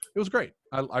jokes. It was great.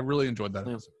 I really enjoyed that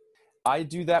episode. I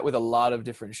do that with a lot of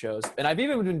different shows. And I've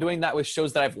even been doing that with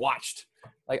shows that I've watched.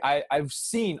 Like I've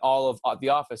seen all of The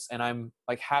Office, and I'm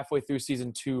like halfway through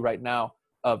season 2 right now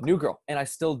of New Girl, and I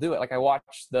still do it. Like I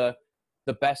watch the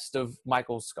best of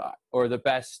Michael Scott or the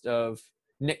best of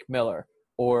Nick Miller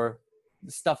or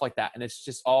stuff like that. And it's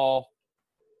just all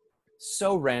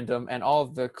so random, and all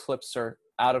of the clips are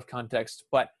out of context,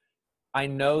 but I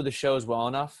know the shows well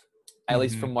enough, at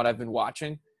least from what I've been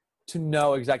watching, to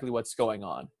know exactly what's going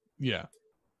on. Yeah.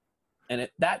 And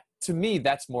that to me,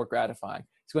 that's more gratifying.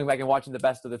 It's going back and watching the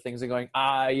best of the things and going,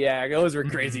 yeah, those were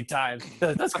crazy times.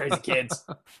 Those crazy kids.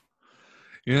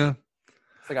 Yeah.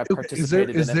 It's like I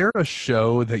participated Is there a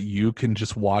show that you can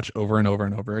just watch over and over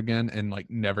and over again and like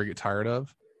never get tired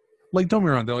of? Like, don't be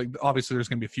wrong. Like, obviously, there's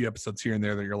gonna be a few episodes here and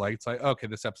there that you're like, it's like, okay,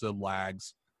 this episode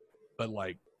lags, but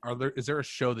like, is there a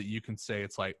show that you can say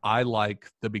it's like, I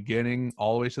like the beginning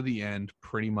all the way to the end,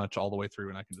 pretty much all the way through,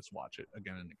 and I can just watch it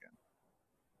again and again?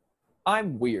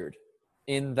 I'm weird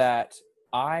in that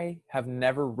I have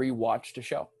never rewatched a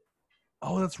show.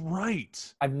 Oh, that's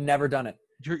right. I've never done it.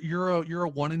 You're a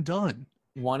one and done.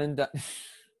 One and done.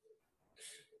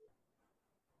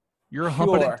 You're a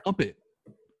hump it and dump it.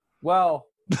 Well.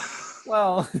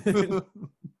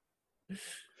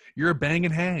 You're a bang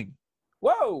and hang.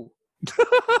 Whoa.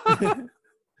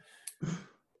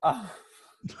 I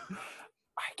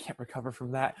can't recover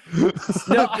from that.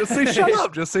 No, just say shut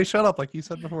up. Just say shut up, like you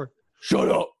said before. Shut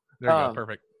up. There you go.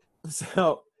 Perfect.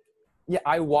 So, yeah,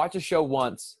 I watch a show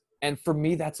once, and for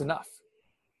me, that's enough.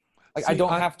 Like, I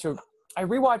don't have to. I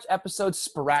rewatch episodes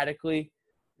sporadically,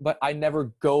 but I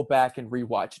never go back and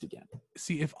rewatch it again.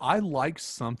 See, if I like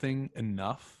something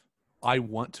enough, I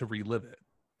want to relive it.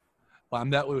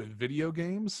 I'm that way with video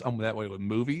games. I'm that way with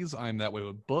movies. I'm that way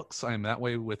with books. I'm that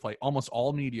way with like almost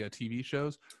all media, TV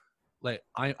shows. Like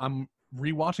I'm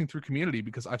rewatching through Community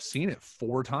because I've seen it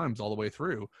 4 times all the way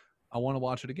through. I want to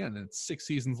watch it again, and it's 6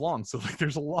 seasons long, so like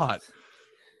there's a lot.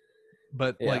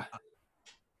 But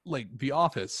like The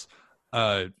Office,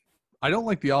 I don't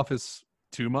like The Office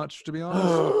too much, to be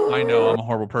honest. I know I'm a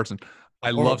horrible person.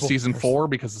 I love season 4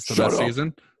 because it's the best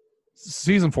season.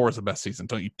 Season 4 is the best season.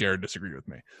 Don't you dare disagree with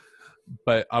me.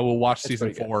 But I will watch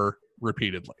season 4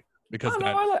 repeatedly because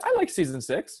I like season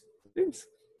 6. That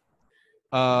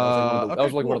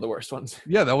was one of the worst ones.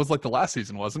 Yeah, that was like the last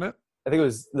season, wasn't it? I think it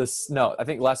was this. No, I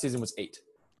think last season was 8.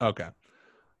 Okay,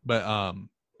 but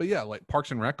yeah, like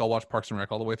Parks and Rec. I'll watch Parks and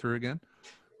Rec all the way through again.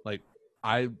 Like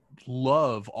I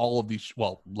love all of these.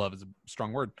 Well, love is a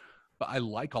strong word, but I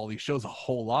like all these shows a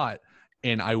whole lot,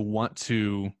 and I want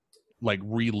to like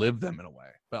relive them in a way.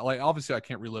 But like obviously, I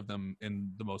can't relive them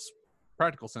in the most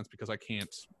practical sense because I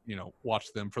can't,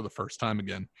 watch them for the first time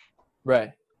again.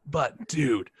 Right. But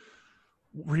dude,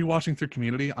 rewatching through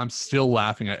Community, I'm still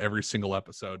laughing at every single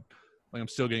episode. Like I'm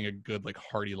still getting a good like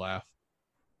hearty laugh.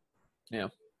 Yeah.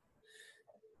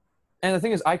 And the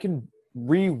thing is, I can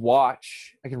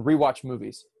rewatch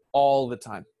movies all the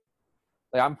time.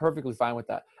 Like I'm perfectly fine with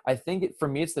that. I think for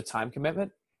me, it's the time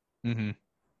commitment. Mm-hmm.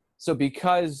 So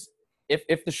because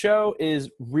if the show is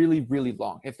really, really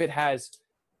long, if it has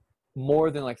more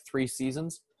than like 3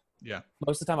 seasons, yeah,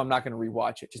 most of the time I'm not going to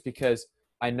rewatch it just because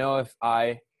I know if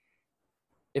I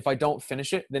don't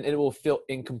finish it, then it will feel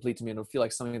incomplete to me and it'll feel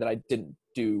like something that I didn't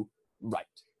do right.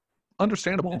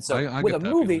 Understandable. And so I with get a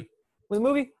that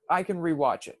movie, I can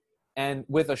rewatch it. And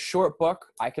with a short book,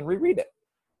 I can reread it.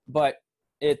 But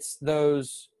it's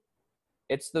those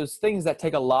things that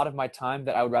take a lot of my time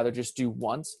that I would rather just do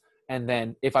once. And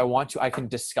then if I want to, I can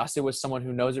discuss it with someone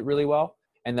who knows it really well.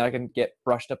 And then I can get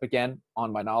brushed up again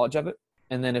on my knowledge of it.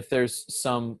 And then if there's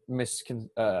some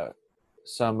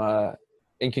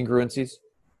incongruencies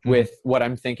with what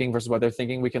I'm thinking versus what they're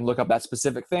thinking, we can look up that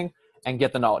specific thing and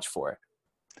get the knowledge for it.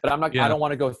 But I don't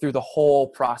want to go through the whole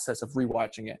process of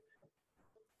rewatching it,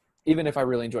 even if I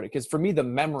really enjoyed it. Because for me, the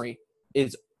memory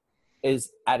is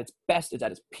at its best, is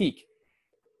at its peak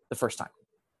the first time.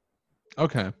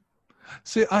 Okay.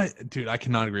 See, I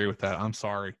cannot agree with that. I'm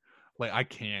sorry. Like, I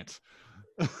can't.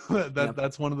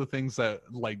 That's one of the things that,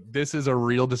 like, this is a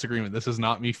real disagreement. This is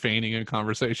not me feigning a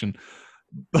conversation.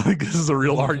 Like, this is a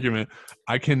real argument.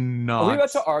 I cannot. Are we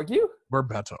about to argue? We're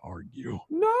about to argue.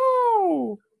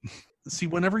 No. See,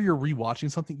 whenever you're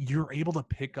rewatching something, you're able to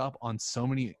pick up on so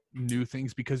many new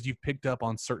things because you've picked up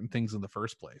on certain things in the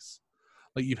first place.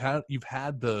 Like you've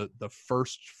had the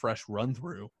first fresh run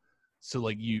through. So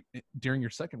like during your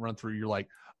second run through, you're like,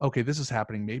 okay, this is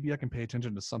happening. Maybe I can pay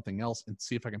attention to something else and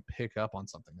see if I can pick up on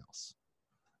something else.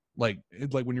 Like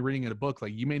when you're reading in a book,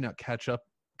 like you may not catch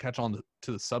on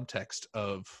to the subtext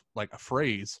of like a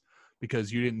phrase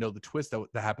because you didn't know the twist that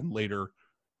happened later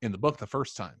in the book the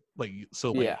first time. Like,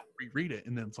 so like reread it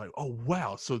and then it's like, oh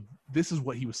wow, so this is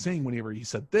what he was saying whenever he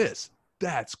said this.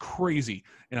 That's crazy.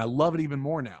 And I love it even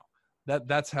more now.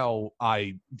 That's how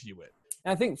I view it.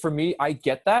 And I think for me, I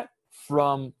get that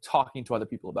from talking to other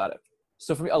people about it.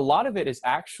 So for me, a lot of it is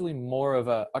actually more of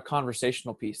a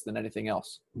conversational piece than anything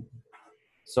else.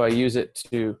 So I use it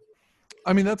to...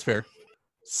 I mean, that's fair.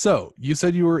 So you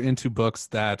said you were into books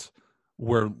that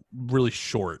were really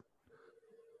short.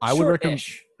 I would recommend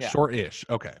short-ish.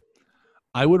 Okay.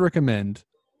 I would recommend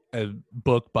a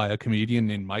book by a comedian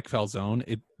named Mike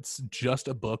Falzone. It's just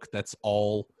a book that's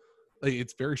all...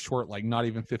 It's very short, like not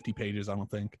even 50 pages, I don't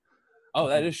think. Oh,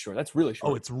 that is short. That's really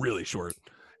short. Oh, it's really short.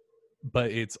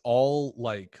 But it's all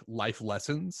like life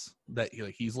lessons that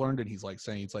he's learned, and he's like,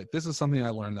 this is something I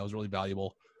learned that was really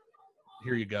valuable.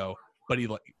 Here you go. But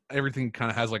everything kind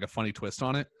of has like a funny twist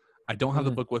on it. I don't have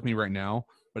the book with me right now,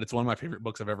 but it's one of my favorite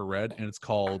books I've ever read, and it's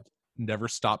called Never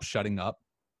Stop Shutting Up.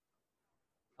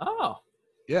 Oh.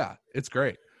 Yeah, it's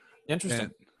great.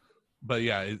 Interesting. But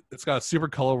yeah, it's got a super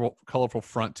colorful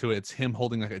front to it. It's him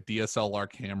holding like a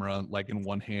DSLR camera, like in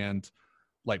one hand,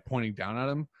 like pointing down at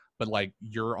him, but like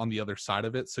you're on the other side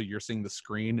of it. So you're seeing the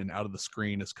screen, and out of the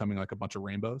screen is coming like a bunch of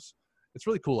rainbows. It's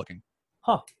really cool looking.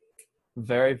 Huh.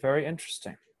 Very, very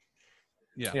interesting.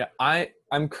 Yeah. Yeah. I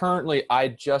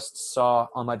just saw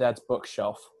on my dad's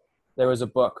bookshelf, there was a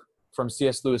book from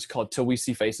C.S. Lewis called Till We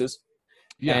See Faces.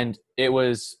 Yeah. And it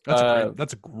was,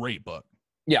 that's a great book.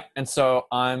 Yeah. And so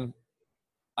I'm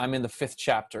in the 5th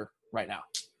chapter right now,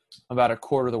 about a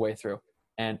quarter of the way through.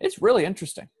 And it's really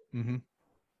interesting. Mm-hmm.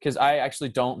 Because I actually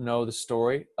don't know the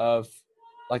story of,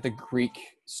 like, the Greek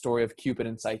story of Cupid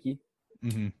and Psyche.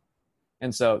 Mm-hmm.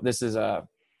 And so this will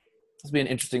be an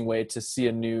interesting way to see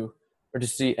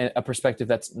a perspective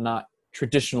that's not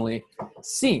traditionally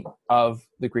seen of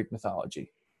the Greek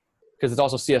mythology. Because it's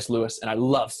also C.S. Lewis, and I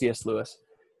love C.S. Lewis.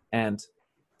 And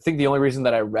I think the only reason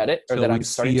that I read it, or that I'm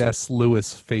starting C.S.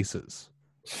 Lewis faces.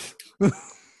 Good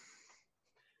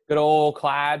old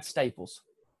Clyde Staples.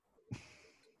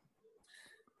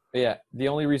 But yeah, the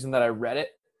only reason that I read it,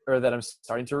 or that I'm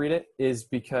starting to read it, is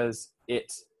because it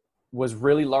was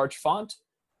really large font.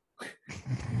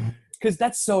 Because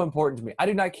that's so important to me. I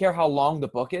do not care how long the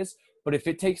book is, But if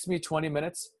it takes me 20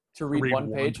 minutes to read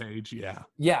one page,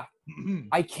 yeah,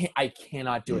 I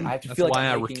cannot do it. I have to That's feel like why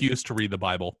I refuse to read the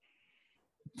Bible.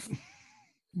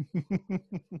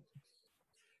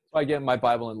 I get my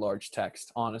Bible in large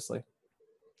text, honestly.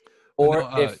 Or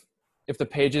if the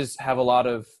pages have a lot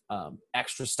of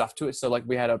extra stuff to it. So like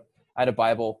I had a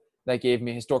Bible that gave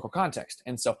me historical context.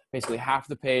 And so basically half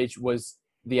the page was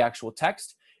the actual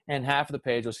text and half of the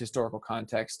page was historical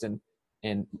context and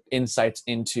insights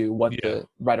into what the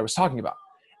writer was talking about.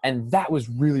 And that was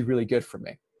really, really good for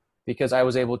me because I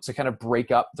was able to kind of break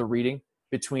up the reading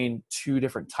between two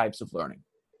different types of learning.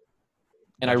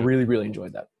 And I really, really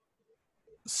enjoyed that.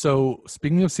 So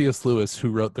speaking of C.S. Lewis, who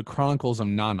wrote the Chronicles of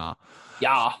Narnia.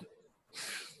 Yeah.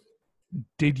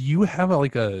 Did you have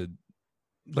a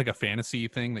fantasy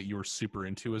thing that you were super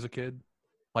into as a kid?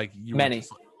 Like you Many.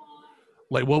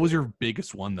 Like what was your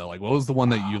biggest one though? Like what was the one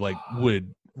that you like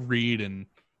would read and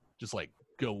just like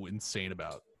go insane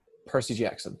about? Percy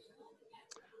Jackson.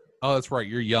 Oh, that's right.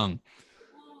 You're young.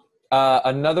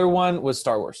 Another one was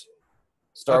Star Wars.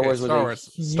 Star Wars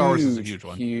is a huge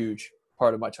one. Huge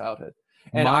part of my childhood.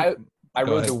 And I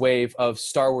rode the wave of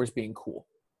Star Wars being cool.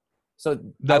 So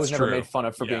I was never made fun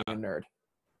of for being a nerd.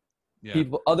 Yeah.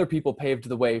 Other people paved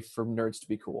the way for nerds to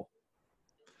be cool.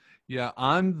 Yeah,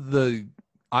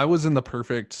 I was in the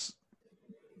perfect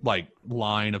like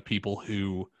line of people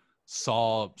who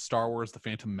saw Star Wars: The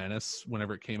Phantom Menace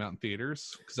whenever it came out in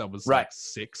theaters because I was like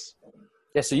 6.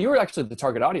 Yeah, so you were actually the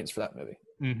target audience for that movie.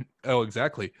 Mm-hmm. Oh,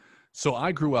 exactly. So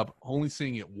I grew up only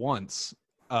seeing it once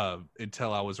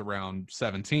until I was around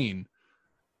 17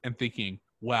 and thinking,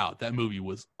 wow, that movie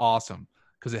was awesome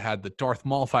because it had the Darth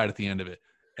Maul fight at the end of it.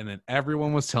 And then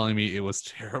everyone was telling me it was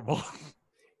terrible.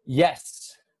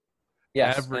 Yes.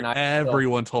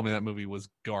 Everyone told me that movie was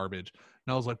garbage.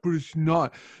 And I was like, but it's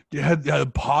not. It had a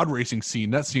pod racing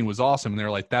scene. That scene was awesome. And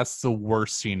they're like, that's the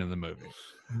worst scene in the movie.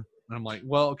 And I'm like,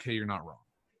 well, okay, you're not wrong.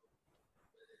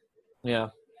 Yeah.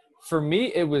 For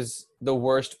me, it was the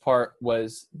worst part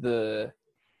was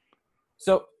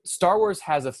so Star Wars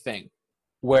has a thing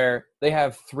where they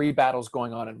have 3 battles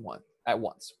going on at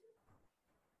once.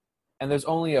 And there's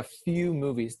only a few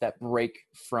movies that break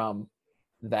from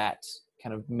that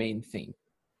kind of main theme.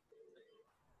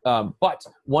 But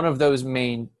one of those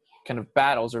main kind of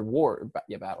battles or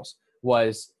battles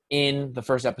was in the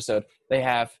first episode. They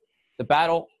have the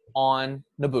battle on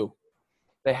Naboo.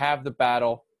 They have the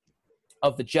battle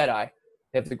of the Jedi.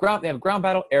 They have a ground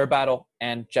battle, air battle,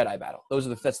 and Jedi battle.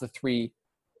 That's the 3.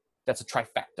 That's a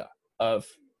trifecta of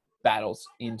battles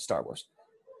in Star Wars.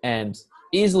 And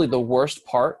easily the worst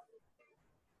part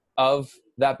of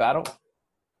that battle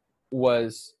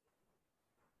was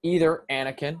either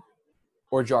Anakin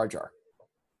or Jar Jar.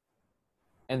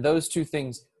 And those 2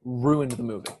 things ruined the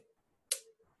movie.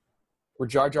 Were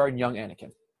Jar Jar and young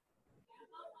Anakin.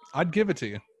 I'd give it to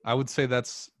you. I would say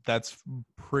that's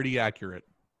pretty accurate.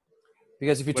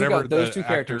 Because if you took out those 2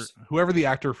 characters... Whoever the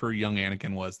actor for young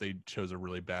Anakin was, they chose a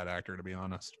really bad actor, to be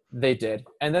honest. They did.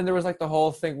 And then there was like the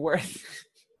whole thing where...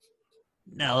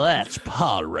 Now that's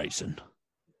pod racing.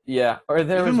 Yeah. Or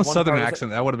there Even was with Southern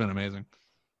accent, that would have been amazing.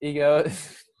 He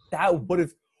goes... That would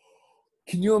have...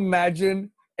 Can you imagine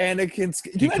Anakin's...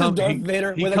 Can you imagine Darth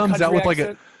Vader with a country comes out with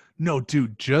accent? No,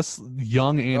 dude, just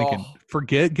young Anakin. Oh.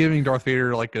 Forget giving Darth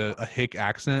Vader like a hick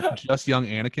accent. Just young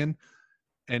Anakin.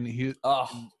 And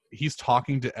he's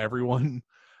talking to everyone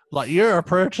like, you're a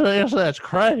princess? That's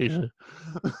crazy.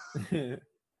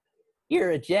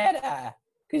 You're a Jedi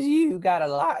because you got a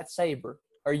lightsaber.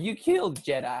 Or you killed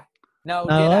Jedi. No,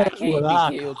 Jedi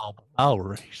can't be killed. I'll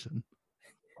racing.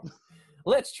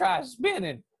 Let's try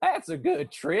spinning. That's a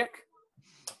good trick.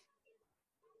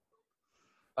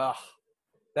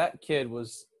 That kid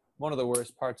was one of the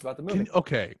worst parts about the movie.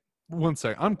 Okay, one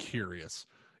second. I'm curious.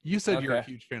 You said you're a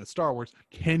huge fan of Star Wars.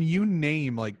 Can you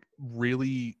name like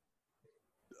really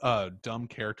dumb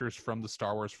characters from the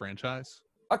Star Wars franchise?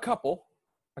 A couple.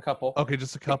 Okay,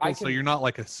 just a couple. So you're not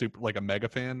like a mega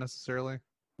fan necessarily?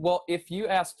 Well, if you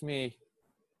asked me,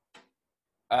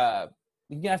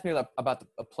 you can ask me about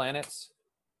the planets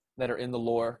that are in the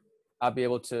lore. I'll be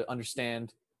able to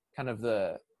understand kind of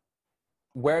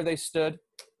where they stood,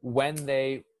 when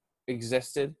they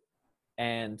existed,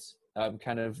 and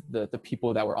kind of the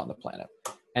people that were on the planet.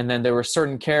 And then there were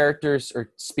certain characters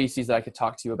or species that I could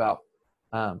talk to you about.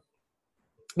 How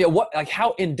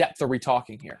in depth are we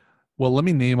talking here? Well, let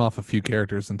me name off a few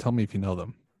characters and tell me if you know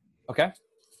them. Okay.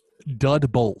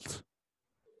 Dud Bolt.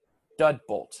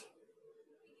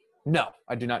 No,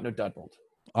 I do not know Dud Bolt.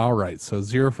 All right, so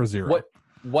 0 for 0.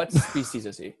 What species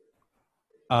is he?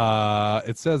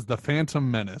 It says the Phantom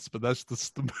Menace, but that's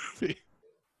the movie.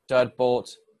 Dud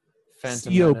Bolt,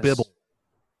 Phantom Theo Menace. Bibble.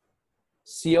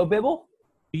 Theo Bibble?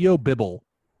 Theo Bibble.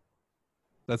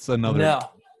 That's another. No.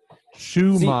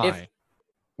 Shumai.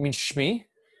 You mean Shmi?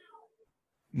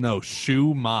 No,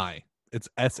 Shumai. It's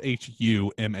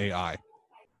Shumai.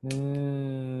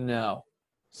 No.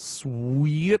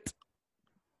 Sweet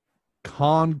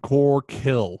Concord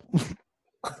Kill.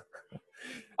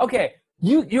 Okay,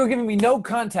 you're giving me no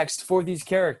context for these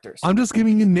characters. I'm just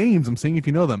giving you names. I'm saying if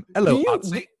you know them. Hello,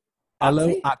 Otzi.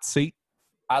 Hello, Otzi.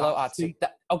 Alo Otzi.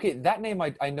 That name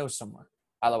I know somewhere.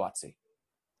 Alo Otzi.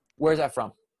 Where's that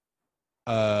from?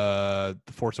 The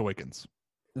Force Awakens.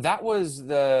 That was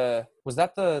the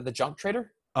junk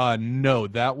trader? No,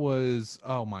 that was,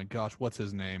 oh my gosh, what's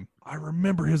his name? I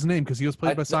remember his name because he was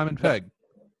played by Simon Pegg.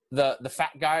 The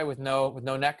fat guy with no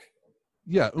neck?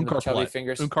 Yeah, Unkar chubby Plutt.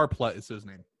 fingers. Unkar Plutt is his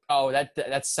name. Oh,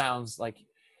 that sounds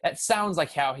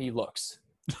like how he looks.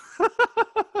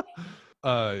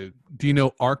 Do you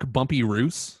know Ark Bumpy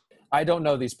Roos? I don't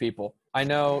know these people. I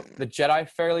know the Jedi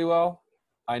fairly well.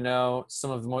 I know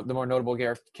some of the more notable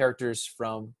characters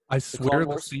from. I swear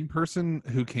the same person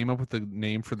who came up with the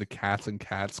name for the cats and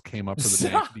cats came up with the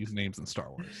name for these names in Star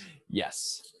Wars.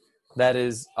 Yes, that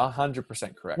is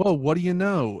 100% correct. Well, what do you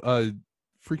know?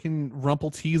 Freaking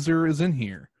Rumple Teaser is in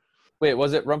here. Wait,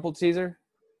 was it Rumple Teaser?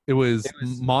 It was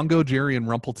Mongo Jerry and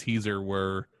Rumple Teaser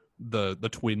were the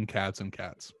twin cats and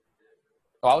cats.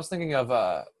 Oh, I was thinking of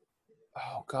oh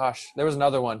gosh, there was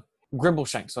another one.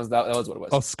 Grimbleshanks that was what it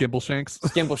was. Oh, Skimbleshanks.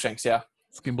 Skimbleshanks, yeah.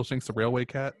 Skimbleshanks, the railway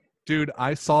cat. Dude,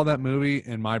 I saw that movie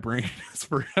and my brain is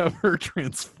forever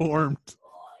transformed.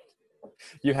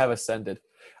 You have ascended.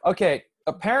 Okay,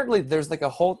 apparently there's like a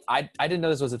whole. I didn't know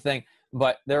this was a thing,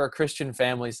 but there are Christian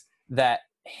families that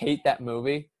hate that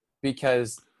movie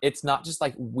because it's not just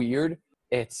like weird.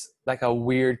 It's like a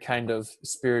weird kind of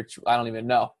spiritual. I don't even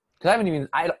know because I haven't even.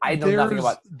 I know nothing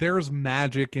about. There's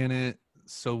magic in it.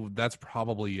 So that's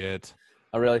probably it.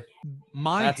 Oh, really?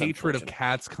 My hatred of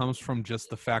cats comes from just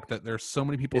the fact that there's so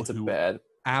many people who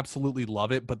absolutely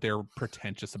love it, but they're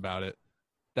pretentious about it.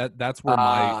 That's where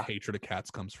my hatred of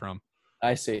cats comes from.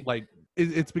 I see. Like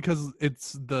it's because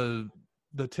it's the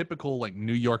typical like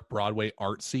New York Broadway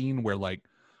art scene where like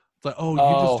it's like, oh,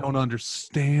 you just don't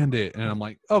understand it, and I'm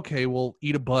like, okay, well,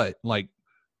 eat a butt. Like,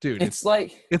 dude, it's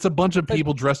like it's a bunch of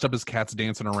people dressed up as cats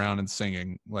dancing around and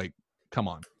singing. Like, come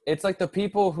on. It's like the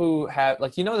people who have,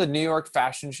 like, you know, the New York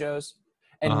fashion shows,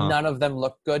 and none of them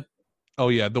look good. Oh,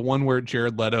 yeah. The one where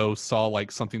Jared Leto saw,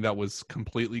 like, something that was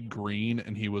completely green,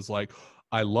 and he was like,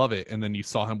 I love it. And then you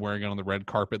saw him wearing it on the red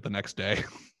carpet the next day.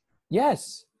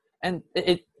 Yes. And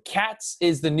Cats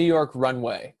is the New York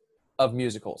runway of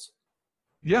musicals.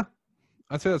 Yeah.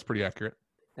 I'd say that's pretty accurate.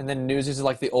 And then Newsies is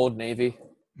like the Old Navy.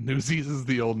 Newsies is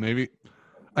the Old Navy.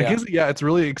 I guess, yeah, it's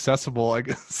really accessible. I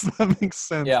guess that makes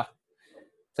sense. Yeah.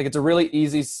 It's like it's a really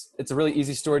easy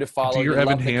story to follow. Dear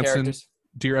Evan Hansen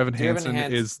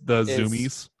is the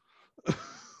Zoomies.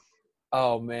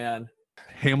 Oh man.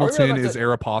 Hamilton is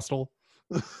Aeropostale.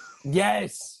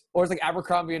 Yes. Or it's like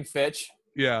Abercrombie and Fitch.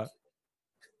 Yeah.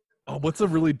 Oh, what's a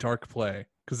really dark play?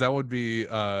 Because that would be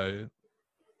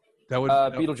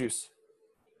Beetlejuice.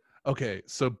 Okay,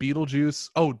 so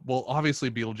Beetlejuice. Oh, well, obviously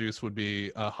Beetlejuice would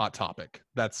be a Hot Topic.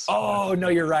 No,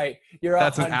 you're right.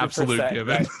 That's an absolute given.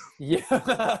 Right.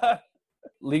 Yeah.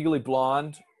 Legally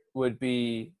Blonde would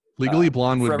be.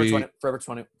 Forever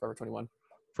 21.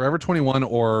 Forever 21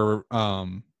 or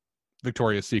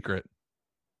Victoria's Secret. I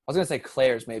was gonna say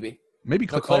Claire's maybe. Maybe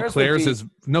Claire's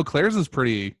is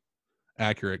pretty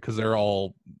accurate because they're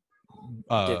all.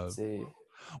 Well,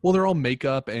 they're all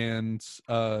makeup and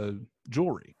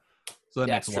jewelry. So that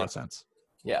makes a lot of sense.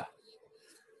 Yeah.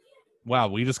 Wow,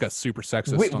 we just got super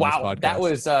sexist on this podcast. That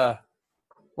was I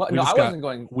wasn't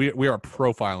going. We are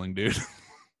profiling, dude.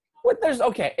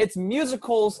 It's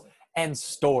musicals and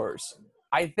stores.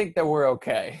 I think that we're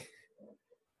okay.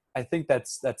 I think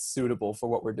that's suitable for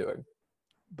what we're doing.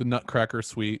 The Nutcracker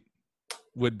Suite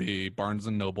would be Barnes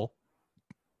and Noble.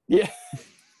 Yeah.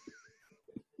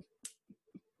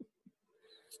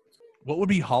 What would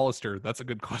be Hollister? That's a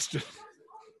good question.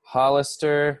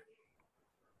 Hollister.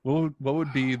 What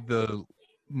would be the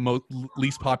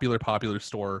least popular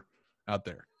store out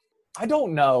there? I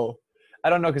don't know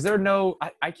because there are no.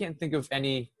 I can't think of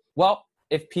any. Well,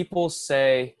 if people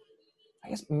say, I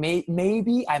guess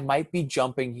maybe I might be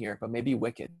jumping here, but maybe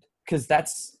Wicked because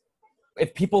that's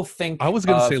if people think. I was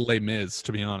going to say Les Mis,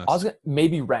 to be honest.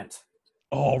 Maybe Rent.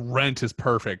 Oh, Rent is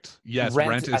perfect. Yes,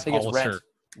 Rent is Hollister.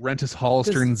 Rent is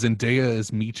Hollister and Zendaya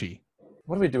is Michi.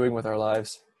 What are we doing with our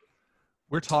lives?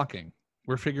 We're talking.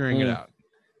 We're figuring it out.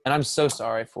 And I'm so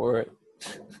sorry for it.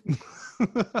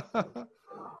 Let's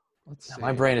see.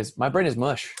 My brain is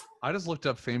mush. I just looked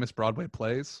up famous Broadway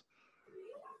plays.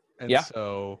 And yeah.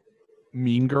 So,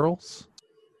 Mean Girls.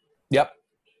 Yep.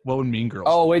 What would Mean Girls?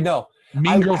 Oh wait, no.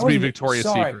 Mean Girls would be Victoria's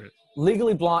Secret.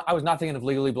 Legally Blonde. I was not thinking of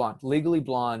Legally Blonde. Legally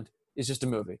Blonde is just a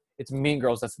movie. It's Mean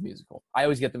Girls. That's the musical. I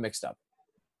always get them mixed up.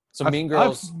 So Mean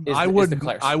Girls is the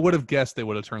Claire. I would have guessed they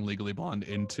would have turned Legally Blonde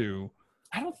into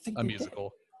I don't think a musical.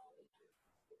 Did.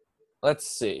 Let's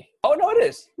see. Oh no, it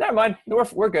is. Never mind.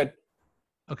 We're good.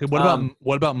 Okay.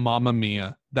 What about Mamma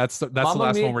Mia? That's the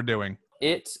last one we're doing.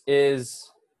 It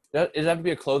is. Does it have to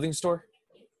be a clothing store?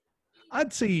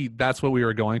 I'd say that's what we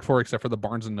were going for, except for the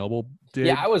Barnes and Noble did.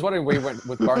 Yeah, I was wondering where you went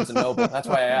with Barnes and Noble. That's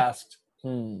why I asked.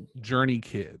 Journey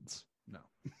Kids. No.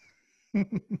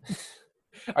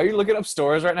 Are you looking up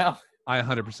stores right now? I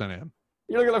 100% am.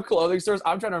 You're looking up clothing stores?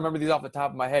 I'm trying to remember these off the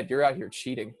top of my head. You're out here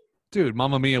cheating. Dude,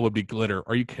 Mamma Mia would be Glitter.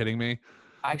 Are you kidding me?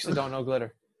 I actually don't know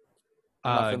Glitter.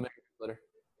 I'm not familiar with Glitter.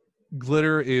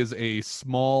 Glitter is a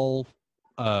small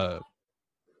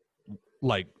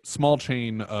small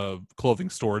chain of clothing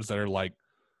stores that are like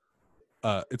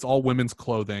it's all women's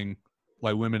clothing,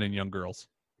 like women and young girls.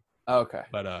 Okay.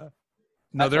 But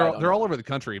no, they're all over the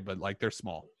country, but like they're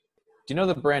small. Do you know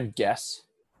the brand Guess?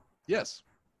 Yes.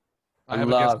 I have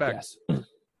a Guess bag.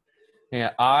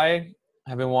 Yeah, I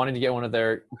have been wanting to get one of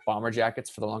their bomber jackets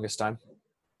for the longest time.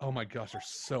 Oh my gosh, they're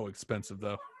so expensive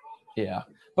though. Yeah.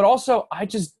 But also I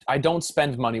don't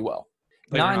spend money well.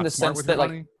 Not in the sense that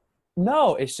like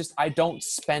no, it's just I don't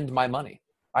spend my money.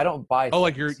 I don't buy things.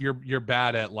 Like you're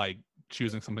bad at like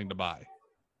choosing something to buy.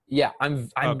 Yeah, I'm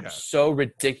okay. So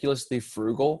ridiculously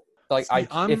frugal. Like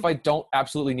if I don't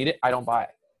absolutely need it, I don't buy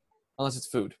it. Unless it's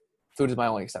food. Food is my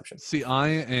only exception. See,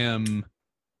 I'm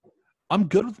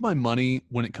good with my money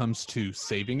when it comes to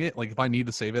saving it. Like if I need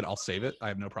to save it, I'll save it. I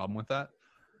have no problem with that.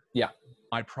 Yeah.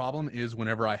 My problem is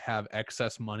whenever I have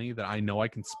excess money that I know I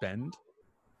can spend,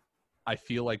 I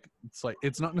feel like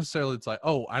it's not necessarily it's like,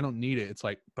 oh, I don't need it. It's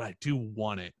like, but I do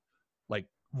want it like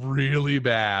really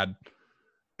bad.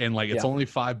 And like it's only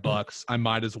 $5. I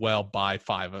might as well buy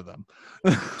 5 of them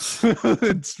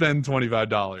and spend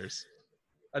 $25.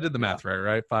 I did the math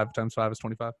right? 5 times 5 is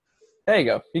 25. There you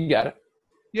go. You got it.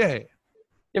 Yay.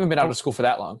 You haven't been out of school for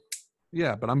that long.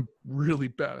 Yeah, but I'm really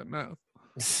bad at math.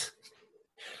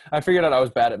 I figured out I was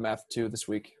bad at math too this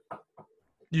week.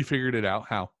 You figured it out?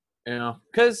 How? Yeah,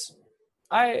 because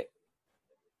I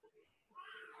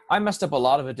messed up a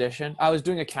lot of addition. I was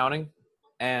doing accounting,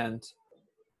 and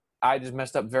I just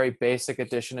messed up very basic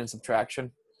addition and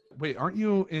subtraction. Wait, aren't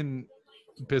you in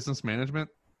business management?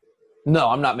 No,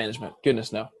 I'm not management.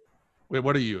 Goodness, no. Wait,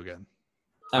 what are you again?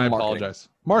 I apologize.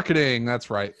 Marketing, that's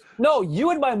right. No,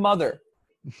 you and my mother.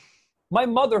 My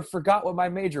mother forgot what my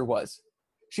major was.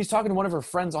 She's talking to one of her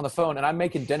friends on the phone, and I'm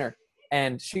making dinner.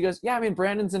 And she goes, yeah, I mean,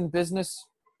 Brandon's in business.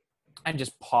 And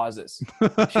just pauses.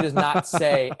 She does not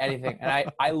say anything.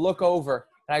 And I look over,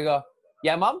 and I go,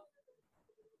 yeah, Mom?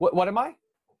 What am I?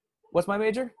 What's my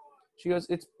major? She goes,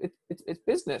 it's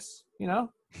business, you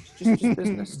know? Just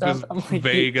business stuff. I'm like,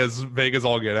 Vegas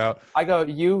all get out. I go,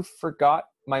 you forgot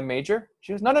my major?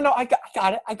 She goes, no, I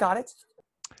got it.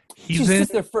 He's in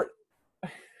there for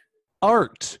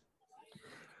art.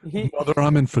 Mother,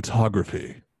 I'm in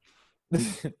photography.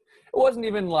 It wasn't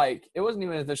even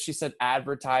as if she said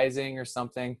advertising or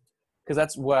something, because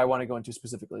that's what I want to go into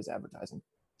specifically is advertising.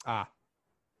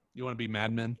 You want to be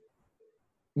Mad Men?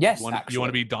 Yes. You want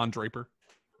to be Don Draper?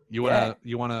 You want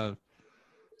to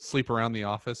sleep around the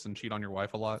office and cheat on your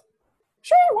wife a lot?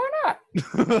 Sure, why not?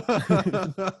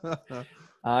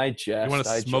 You want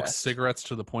to smoke cigarettes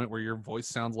to the point where your voice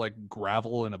sounds like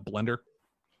gravel in a blender?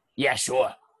 Yeah,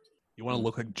 sure. You want to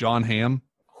look like John Hamm?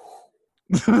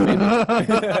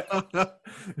 That,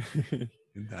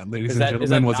 ladies and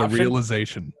gentlemen, was a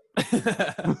realization.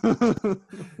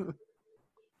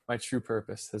 My true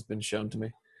purpose has been shown to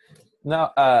me.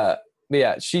 No,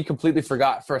 yeah, she completely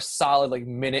forgot for a solid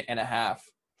minute and a half.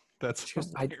 That's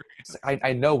just,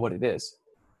 I know what it is.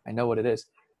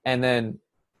 And then,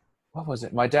 what was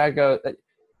it? My dad goes,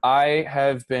 I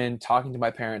have been talking to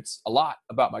my parents a lot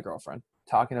about my girlfriend,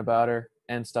 talking about her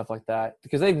and stuff like that,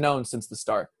 because they've known since the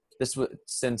start. This was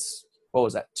since,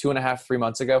 2.5, 3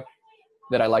 months ago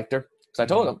that I liked her. Because I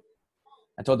told them.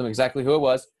 I told them exactly who it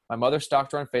was. My mother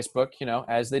stalked her on Facebook,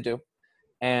 as they do.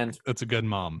 And that's a good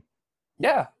mom.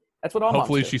 Yeah, that's what all moms do.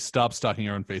 Hopefully she stopped stalking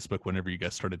her on Facebook whenever you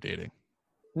guys started dating.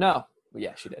 No.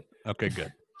 Yeah, she did. Okay,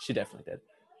 good. She definitely did.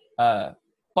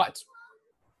 But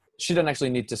she doesn't actually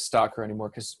need to stalk her anymore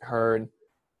because her and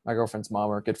my girlfriend's mom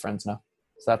are good friends now.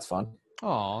 So that's fun.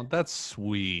 Oh, that's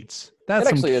sweet. That's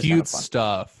some cute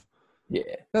stuff. Yeah.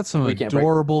 That's some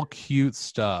adorable, cute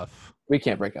stuff. We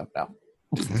can't break up now.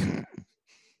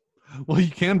 Well,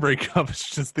 you can break up. It's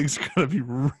just things are gonna be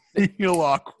real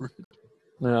awkward.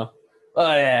 No.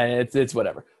 Oh yeah, it's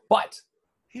whatever. But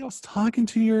hey, I was talking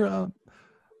to your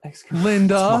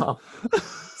Linda.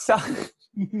 So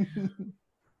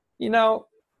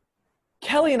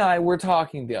Kelly and I were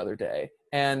talking the other day,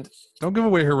 and don't give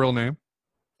away her real name.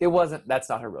 It wasn't. That's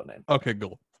not her real name. Okay,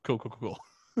 cool.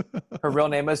 Her real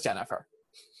name is Jennifer.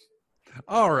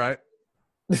 All right.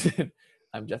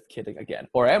 I'm just kidding again.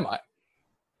 Or am I?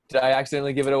 Did I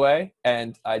accidentally give it away?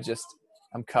 And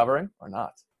I'm covering or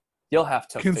not? You'll have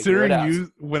to figure it out.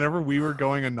 Whenever we were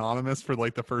going anonymous for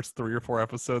like the first 3 or 4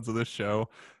 episodes of this show,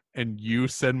 and you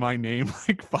said my name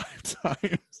like 5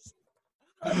 times,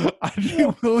 I'd be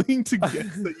willing to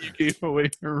guess that you gave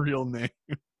away your real name.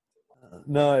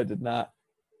 No, I did not.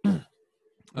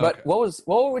 But okay. What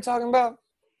were we talking about?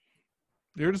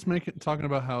 You were just talking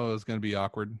about how it was going to be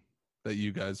awkward that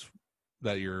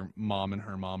your mom and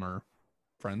her mom are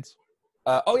friends.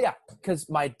 Oh yeah, because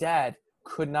my dad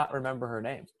could not remember her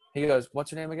name. He goes,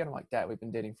 "What's her name again?" I'm like, "Dad, we've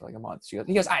been dating for like a month." He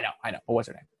goes, "I know, but what's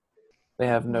her name?" They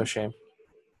have no shame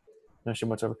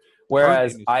whatsoever.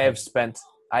 Whereas I have spent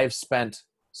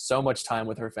so much time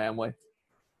with her family.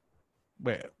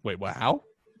 Wait, what? How?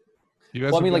 You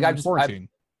guys? Well, I mean, like quarantine.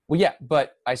 Well, yeah,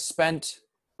 but I spent.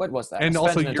 What was that? And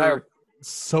also, you're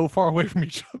so far away from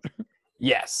each other.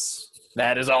 Yes,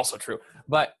 that is also true.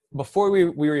 But before we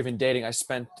were even dating, I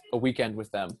spent a weekend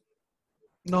with them.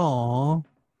 No.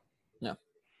 Yeah.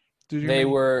 Dude,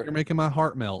 you're making my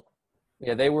heart melt.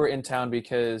 Yeah, they were in town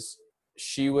because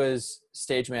she was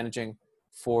stage managing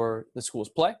for the school's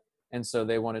play, and so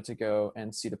they wanted to go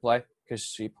and see the play because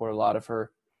she poured a lot of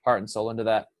her heart and soul into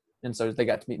that. And so they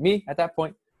got to meet me at that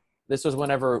point. This is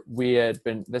whenever we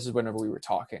were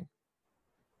talking.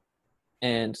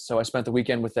 And so I spent the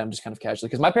weekend with them just kind of casually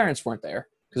because my parents weren't there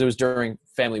because it was during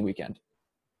family weekend.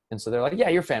 And so they're like, yeah,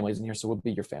 your family's in here, so we'll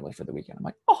be your family for the weekend. I'm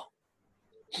like, oh,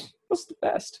 that's the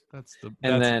best.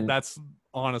 That's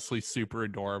honestly super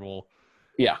adorable.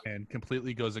 Yeah. And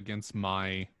completely goes against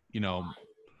my,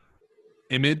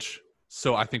 image.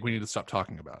 So I think we need to stop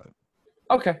talking about it.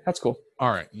 Okay, that's cool. All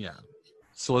right, yeah.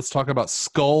 So let's talk about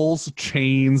skulls,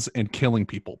 chains, and killing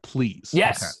people, please.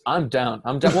 Yes, okay. I'm down.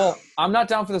 Well, I'm not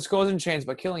down for the skulls and chains,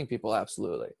 but killing people,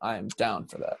 absolutely. I am down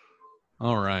for that.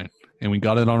 All right. And we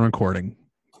got it on recording.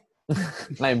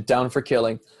 I am down for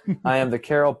killing. I am the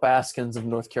Carol Baskins of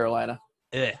North Carolina.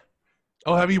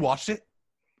 Oh, have you watched it?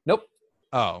 Nope.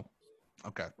 Oh,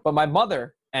 okay. But my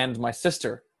mother and my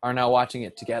sister are now watching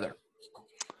it together.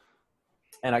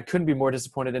 And I couldn't be more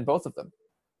disappointed in both of them.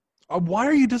 Why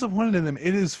are you disappointed in them?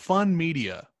 It is fun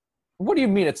media. What do you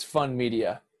mean it's fun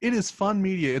media? It is fun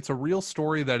media. It's a real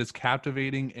story that is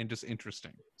captivating and just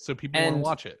interesting. So people want to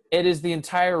watch it. It is the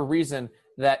entire reason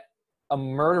that a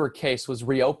murder case was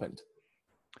reopened.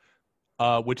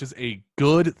 Which is a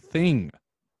good thing.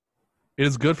 It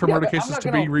is good for murder cases to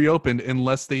be reopened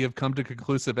unless they have come to a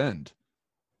conclusive end.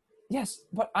 Yes,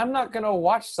 but I'm not going to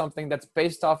watch something that's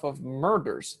based off of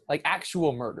murders, like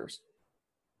actual murders.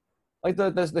 Like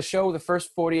the show, The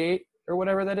First 48 or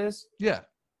whatever that is. Yeah.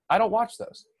 I don't watch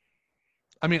those.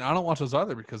 I mean, I don't watch those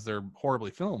either because they're horribly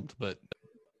filmed, but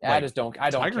yeah, I don't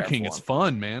Tiger King is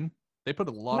fun, man. They put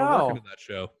a lot of work into that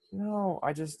show. No,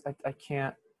 I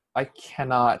can't. I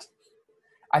cannot.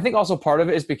 I think also part of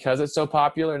it is because it's so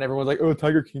popular and everyone's like, oh,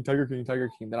 Tiger King.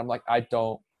 Then I'm like, I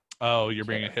don't. Oh, you're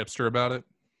being a hipster about it?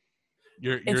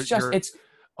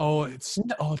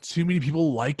 Too many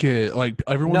people like it. Like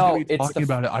everyone's gonna be talking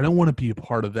about it. I don't want to be a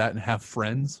part of that and have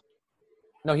friends.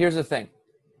 No, here's the thing.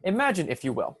 Imagine, if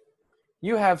you will,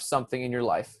 you have something in your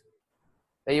life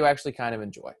that you actually kind of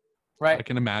enjoy, right? I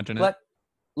can imagine it.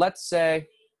 Let's say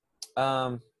you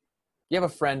have a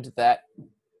friend that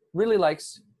really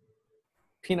likes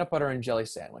peanut butter and jelly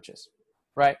sandwiches,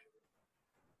 right?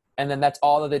 And then that's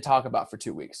all that they talk about for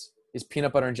 2 weeks is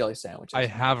peanut butter and jelly sandwiches. I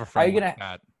have a friend like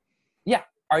that. Yeah.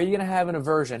 Are you going to have an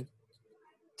aversion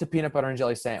to peanut butter and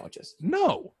jelly sandwiches?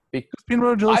 No. Because peanut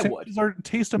butter and jelly sandwiches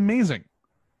taste amazing.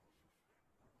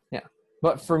 Yeah.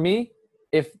 But for me,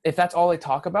 if that's all they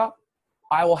talk about,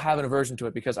 I will have an aversion to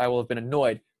it because I will have been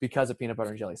annoyed because of peanut butter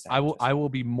and jelly sandwiches. I will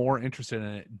be more interested in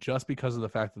it just because of the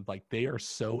fact that like they are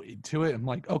so into it. I'm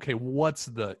like, okay, what's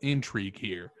the intrigue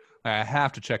here? I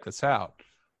have to check this out.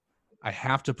 I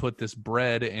have to put this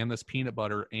bread and this peanut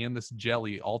butter and this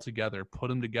jelly all together, put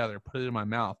them together, put it in my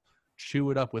mouth,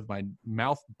 chew it up with my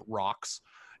mouth rocks,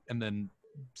 and then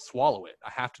swallow it.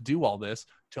 I have to do all this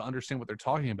to understand what they're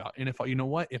talking about. And if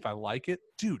I like it,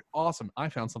 dude, awesome. I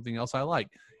found something else I like.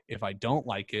 If I don't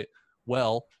like it,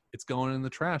 well, it's going in the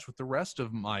trash with the rest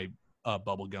of my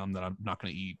bubble gum that I'm not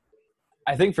going to eat.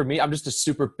 I think for me, I'm just a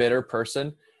super bitter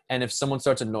person. And if someone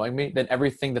starts annoying me, then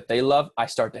everything that they love, I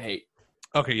start to hate.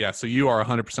 Okay, yeah. So you are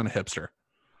 100% a hipster.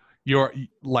 You're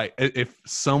like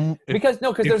because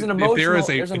there's an emotional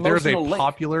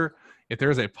if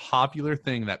there is a popular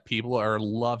thing that people are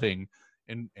loving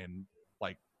and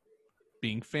like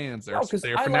being fans, they're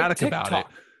fanatic about it.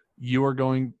 You are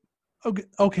going,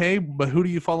 okay, but who do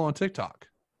you follow on TikTok?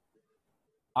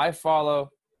 I follow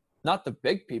not the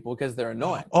big people because they're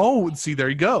annoying. Oh, see, there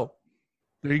you go.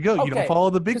 There you go. Okay. You don't follow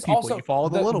the big people. You follow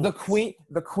the little ones.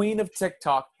 The queen of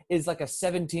TikTok is like a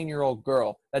 17-year-old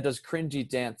girl that does cringy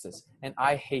dances, and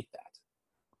I hate that.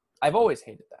 I've always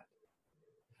hated that.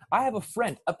 I have a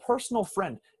personal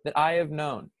friend that I have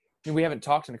known. We haven't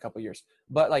talked in a couple of years,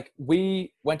 but like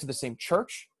we went to the same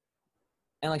church,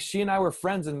 and like she and I were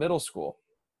friends in middle school,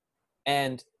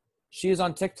 and she is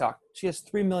on TikTok. She has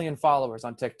 3 million followers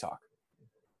on TikTok,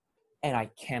 and I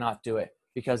cannot do it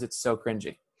because it's so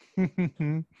cringy.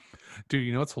 Dude,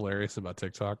 you know what's hilarious about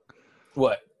TikTok?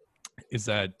 What? Is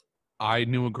that I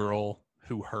knew a girl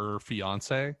who her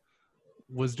fiance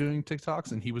was doing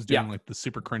TikToks, and he was doing like the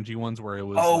super cringy ones where it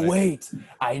was wait,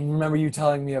 I remember you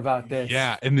telling me about this.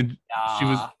 Yeah, and then she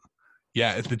was he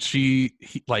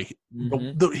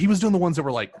was doing the ones that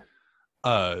were like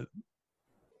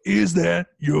is that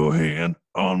your hand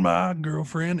on my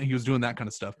girlfriend? And he was doing that kind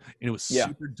of stuff, and it was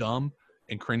super dumb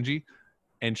and cringy,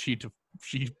 and she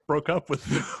broke up with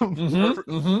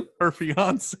her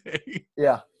fiance.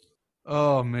 Yeah.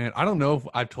 Oh man, I don't know if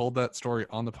I've told that story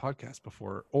on the podcast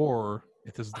before, or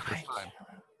if this is the first time.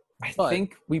 I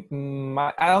think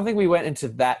I don't think we went into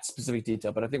that specific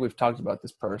detail, but I think we've talked about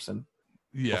this person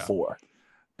before.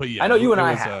 But yeah, I know you and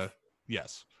I have.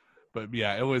 Yes, but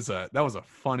yeah, that was a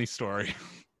funny story.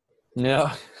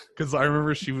 Yeah, because I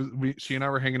remember she and I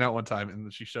were hanging out one time,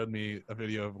 and she showed me a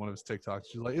video of one of his TikToks.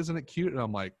 She's like, "Isn't it cute?" And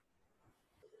I'm like,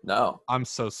 "No, I'm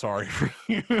so sorry for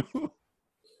you."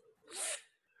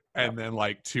 And then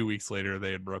like 2 weeks later,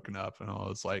 they had broken up, and I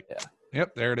was like,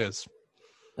 "Yep, there it is."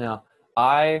 Yeah,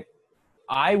 I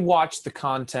watched the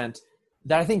content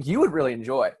that I think you would really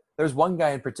enjoy. There's one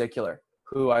guy in particular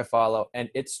who I follow, and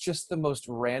it's just the most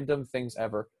random things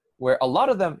ever, where a lot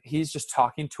of them he's just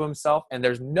talking to himself and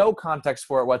there's no context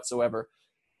for it whatsoever.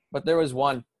 But there was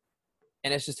one,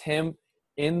 and it's just him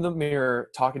in the mirror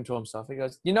talking to himself. He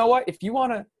goes, "You know what? If you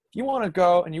want to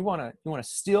go and you want to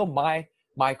steal my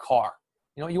car,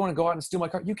 you want to go out and steal my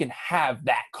car, you can have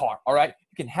that car, all right?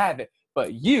 You can have it,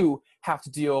 but you have to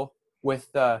deal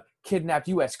with the kidnapped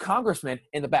U.S. congressman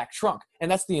in the back trunk." And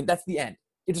that's the end.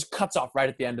 It just cuts off right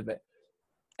at the end of it.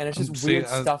 And it's just weird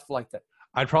stuff like that.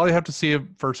 I'd probably have to see it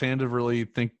firsthand to really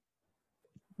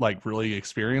really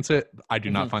experience it. I do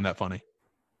not find that funny.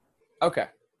 Okay.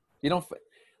 You don't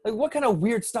like, what kind of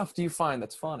weird stuff do you find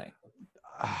that's funny?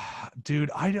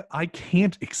 Dude, I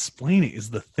can't explain it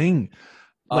is the thing.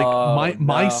 Like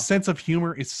my sense of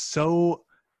humor is so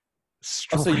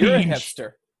strange. So you're a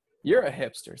hipster. You're a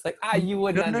hipster. It's like, you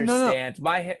wouldn't understand.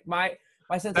 No.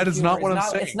 My sense that of is humor not what I'm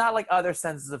saying. It's not like other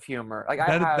senses of humor. Like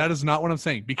that is not what I'm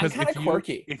saying. Because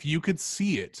if you could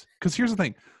see it, because here's the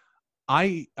thing,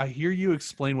 I hear you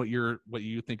explain what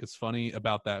you think is funny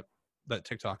about that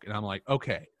TikTok, and I'm like,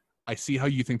 okay, I see how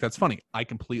you think that's funny. I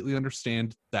completely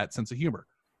understand that sense of humor.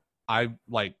 I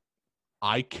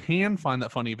can find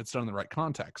that funny if it's done in the right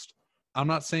context. I'm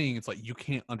not saying it's like you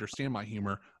can't understand my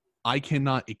humor. I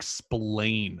cannot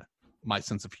explain my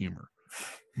sense of humor.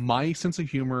 My sense of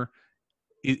humor,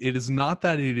 it is not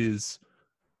that it is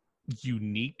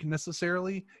unique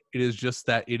necessarily. It is just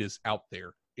that it is out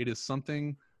there. It is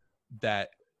something that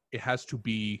it has to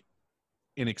be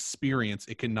an experience.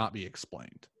 It cannot be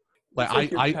explained.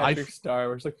 Like Patrick Star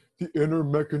was like, the inner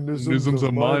mechanisms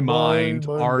of my mind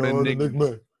are an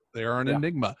enigma. They are an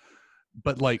enigma.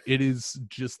 But like, it is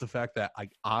just the fact that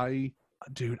I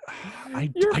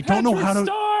don't know how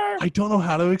to. I don't know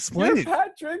how to explain it.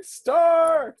 Patrick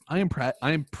Star. I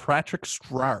am Patrick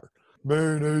Star.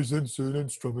 Mayonnaise is an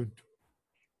instrument.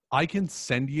 I can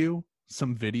send you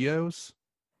some videos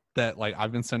that like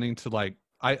I've been sending to like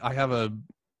I have a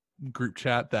group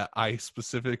chat that I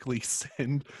specifically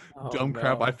send dumb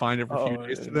crap I find every few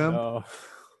days to them. No.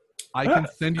 I can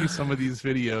send you some of these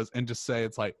videos and just say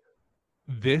it's like,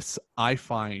 this I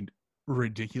find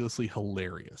ridiculously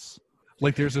hilarious.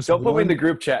 Like there's this. Don't put me in the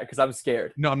group chat because I'm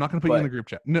scared. No, I'm not going to put you in the group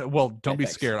chat. No, well, don't be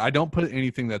scared. I don't put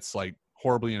anything that's like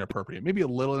horribly inappropriate. Maybe a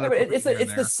little inappropriate.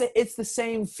 It's the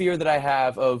same fear that I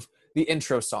have of the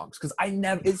intro songs because I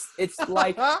never. It's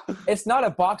like it's not a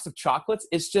box of chocolates.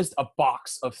 It's just a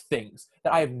box of things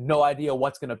that I have no idea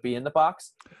what's going to be in the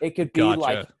box. It could be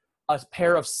like a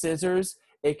pair of scissors.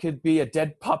 It could be a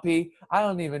dead puppy. I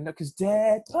don't even know because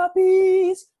dead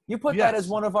puppies. You put that as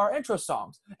one of our intro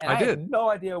songs. And I did. had no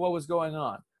idea what was going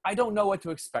on. I don't know what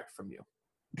to expect from you.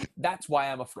 That's why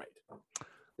I'm afraid.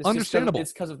 It's understandable.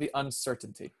 It's because of the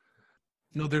uncertainty.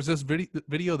 No, there's this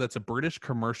video that's a British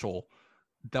commercial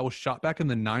that was shot back in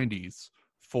the 90s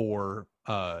for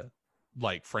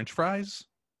like French fries.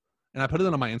 And I put it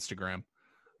on my Instagram.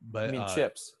 But you mean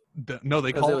chips? No,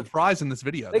 they call them fries in this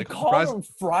video. They call them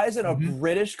fries in a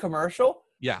British commercial?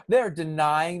 Yeah. They're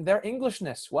denying their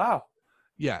Englishness. Wow.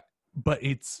 Yeah. But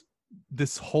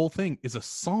this whole thing is a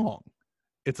song.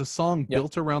 It's a song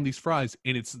built around these fries,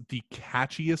 and it's the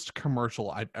catchiest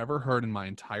commercial I've ever heard in my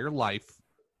entire life.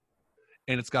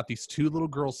 And it's got these two little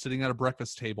girls sitting at a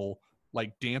breakfast table,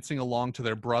 like dancing along to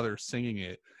their brother singing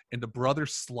it, and the brother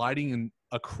sliding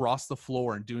across the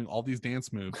floor and doing all these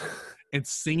dance moves and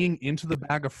singing into the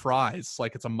bag of fries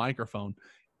like it's a microphone.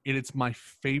 And it's my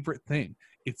favorite thing.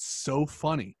 It's so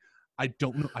funny. I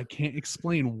don't know. I can't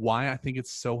explain why I think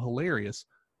it's so hilarious,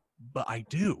 but I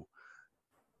do.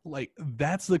 Like,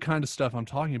 that's the kind of stuff I'm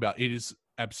talking about. It is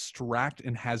abstract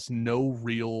and has no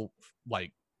real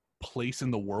like place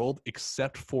in the world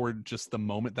except for just the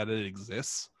moment that it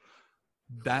exists.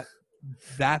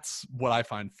 That's what I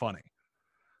find funny.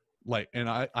 Like, and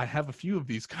I have a few of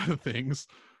these kind of things,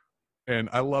 and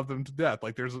I love them to death.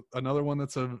 Like, there's another one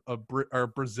that's a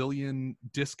Brazilian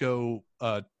disco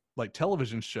like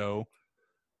television show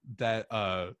that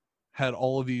had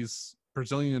all of these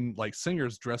Brazilian like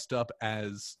singers dressed up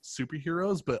as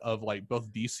superheroes, but of like both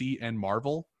DC and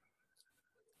Marvel.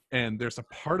 And there's a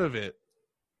part of it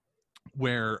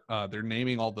where they're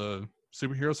naming all the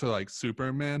superheroes, so like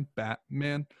Superman,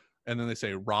 Batman, and then they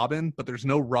say Robin, but there's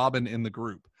no Robin in the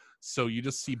group. So you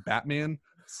just see Batman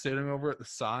sitting over at the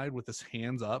side with his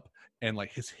hands up and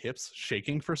like his hips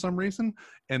shaking for some reason.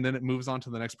 And then it moves on to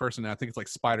the next person. And I think it's like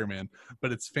Spider-Man,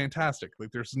 but it's fantastic.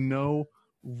 Like, there's no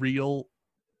real.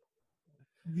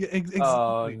 Yeah, exactly.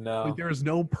 Oh, no. Like, there is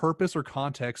no purpose or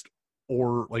context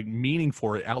or like meaning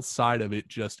for it outside of it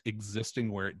just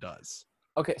existing where it does.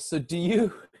 Okay, so do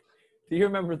you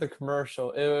remember the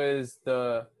commercial? It was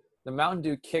the Mountain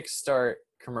Dew Kickstart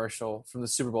commercial from the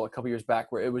Super Bowl a couple years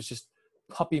back, where it was just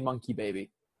Puppy Monkey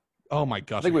Baby. Oh my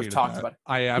gosh! I think we've talked about it.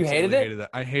 I absolutely hated it.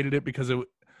 I hated it because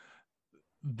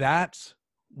that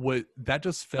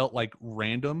just felt like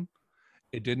random.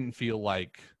 It didn't feel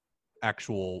like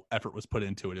actual effort was put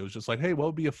into it. It was just like, hey, what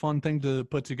would be a fun thing to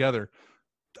put together?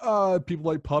 People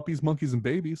like puppies, monkeys, and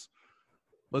babies.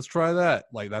 Let's try that.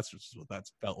 Like, that's just what that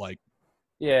felt like.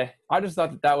 Yeah, I just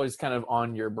thought that was kind of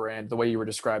on your brand, the way you were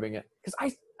describing it.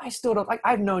 Because I still don't, like,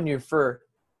 I've known you for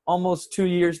almost 2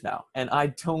 years now, and I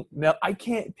don't know, I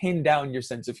can't pin down your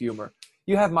sense of humor.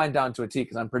 You have mine down to a T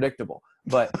because I'm predictable,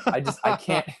 but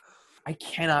I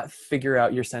cannot figure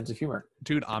out your sense of humor.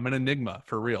 Dude, I'm an enigma,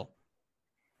 for real.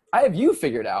 I have you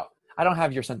figured out. I don't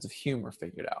have your sense of humor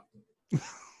figured out.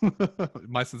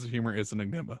 My sense of humor is an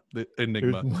enigma.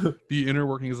 The inner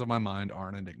workings of my mind are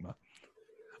an enigma.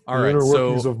 All right, the inner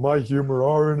workings of my humor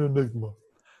are an enigma.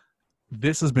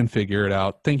 This has been Figure It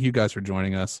Out. Thank you guys for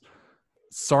joining us.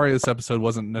 Sorry this episode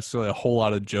wasn't necessarily a whole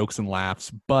lot of jokes and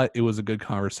laughs, but it was a good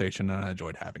conversation, and I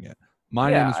enjoyed having it.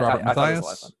 My name is Robert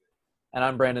Matthias. And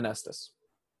I'm Brandon Estes.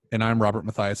 And I'm Robert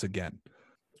Matthias again.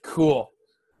 Cool.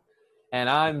 And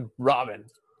I'm Robin.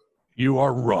 You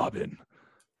are Robin.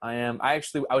 I am. I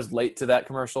was late to that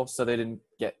commercial, so they didn't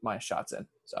get my shots in.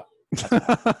 So.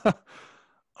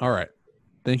 All right.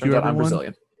 Thank you, everyone. I'm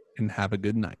Brazilian. And have a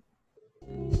good night.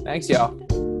 Thanks,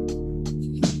 y'all.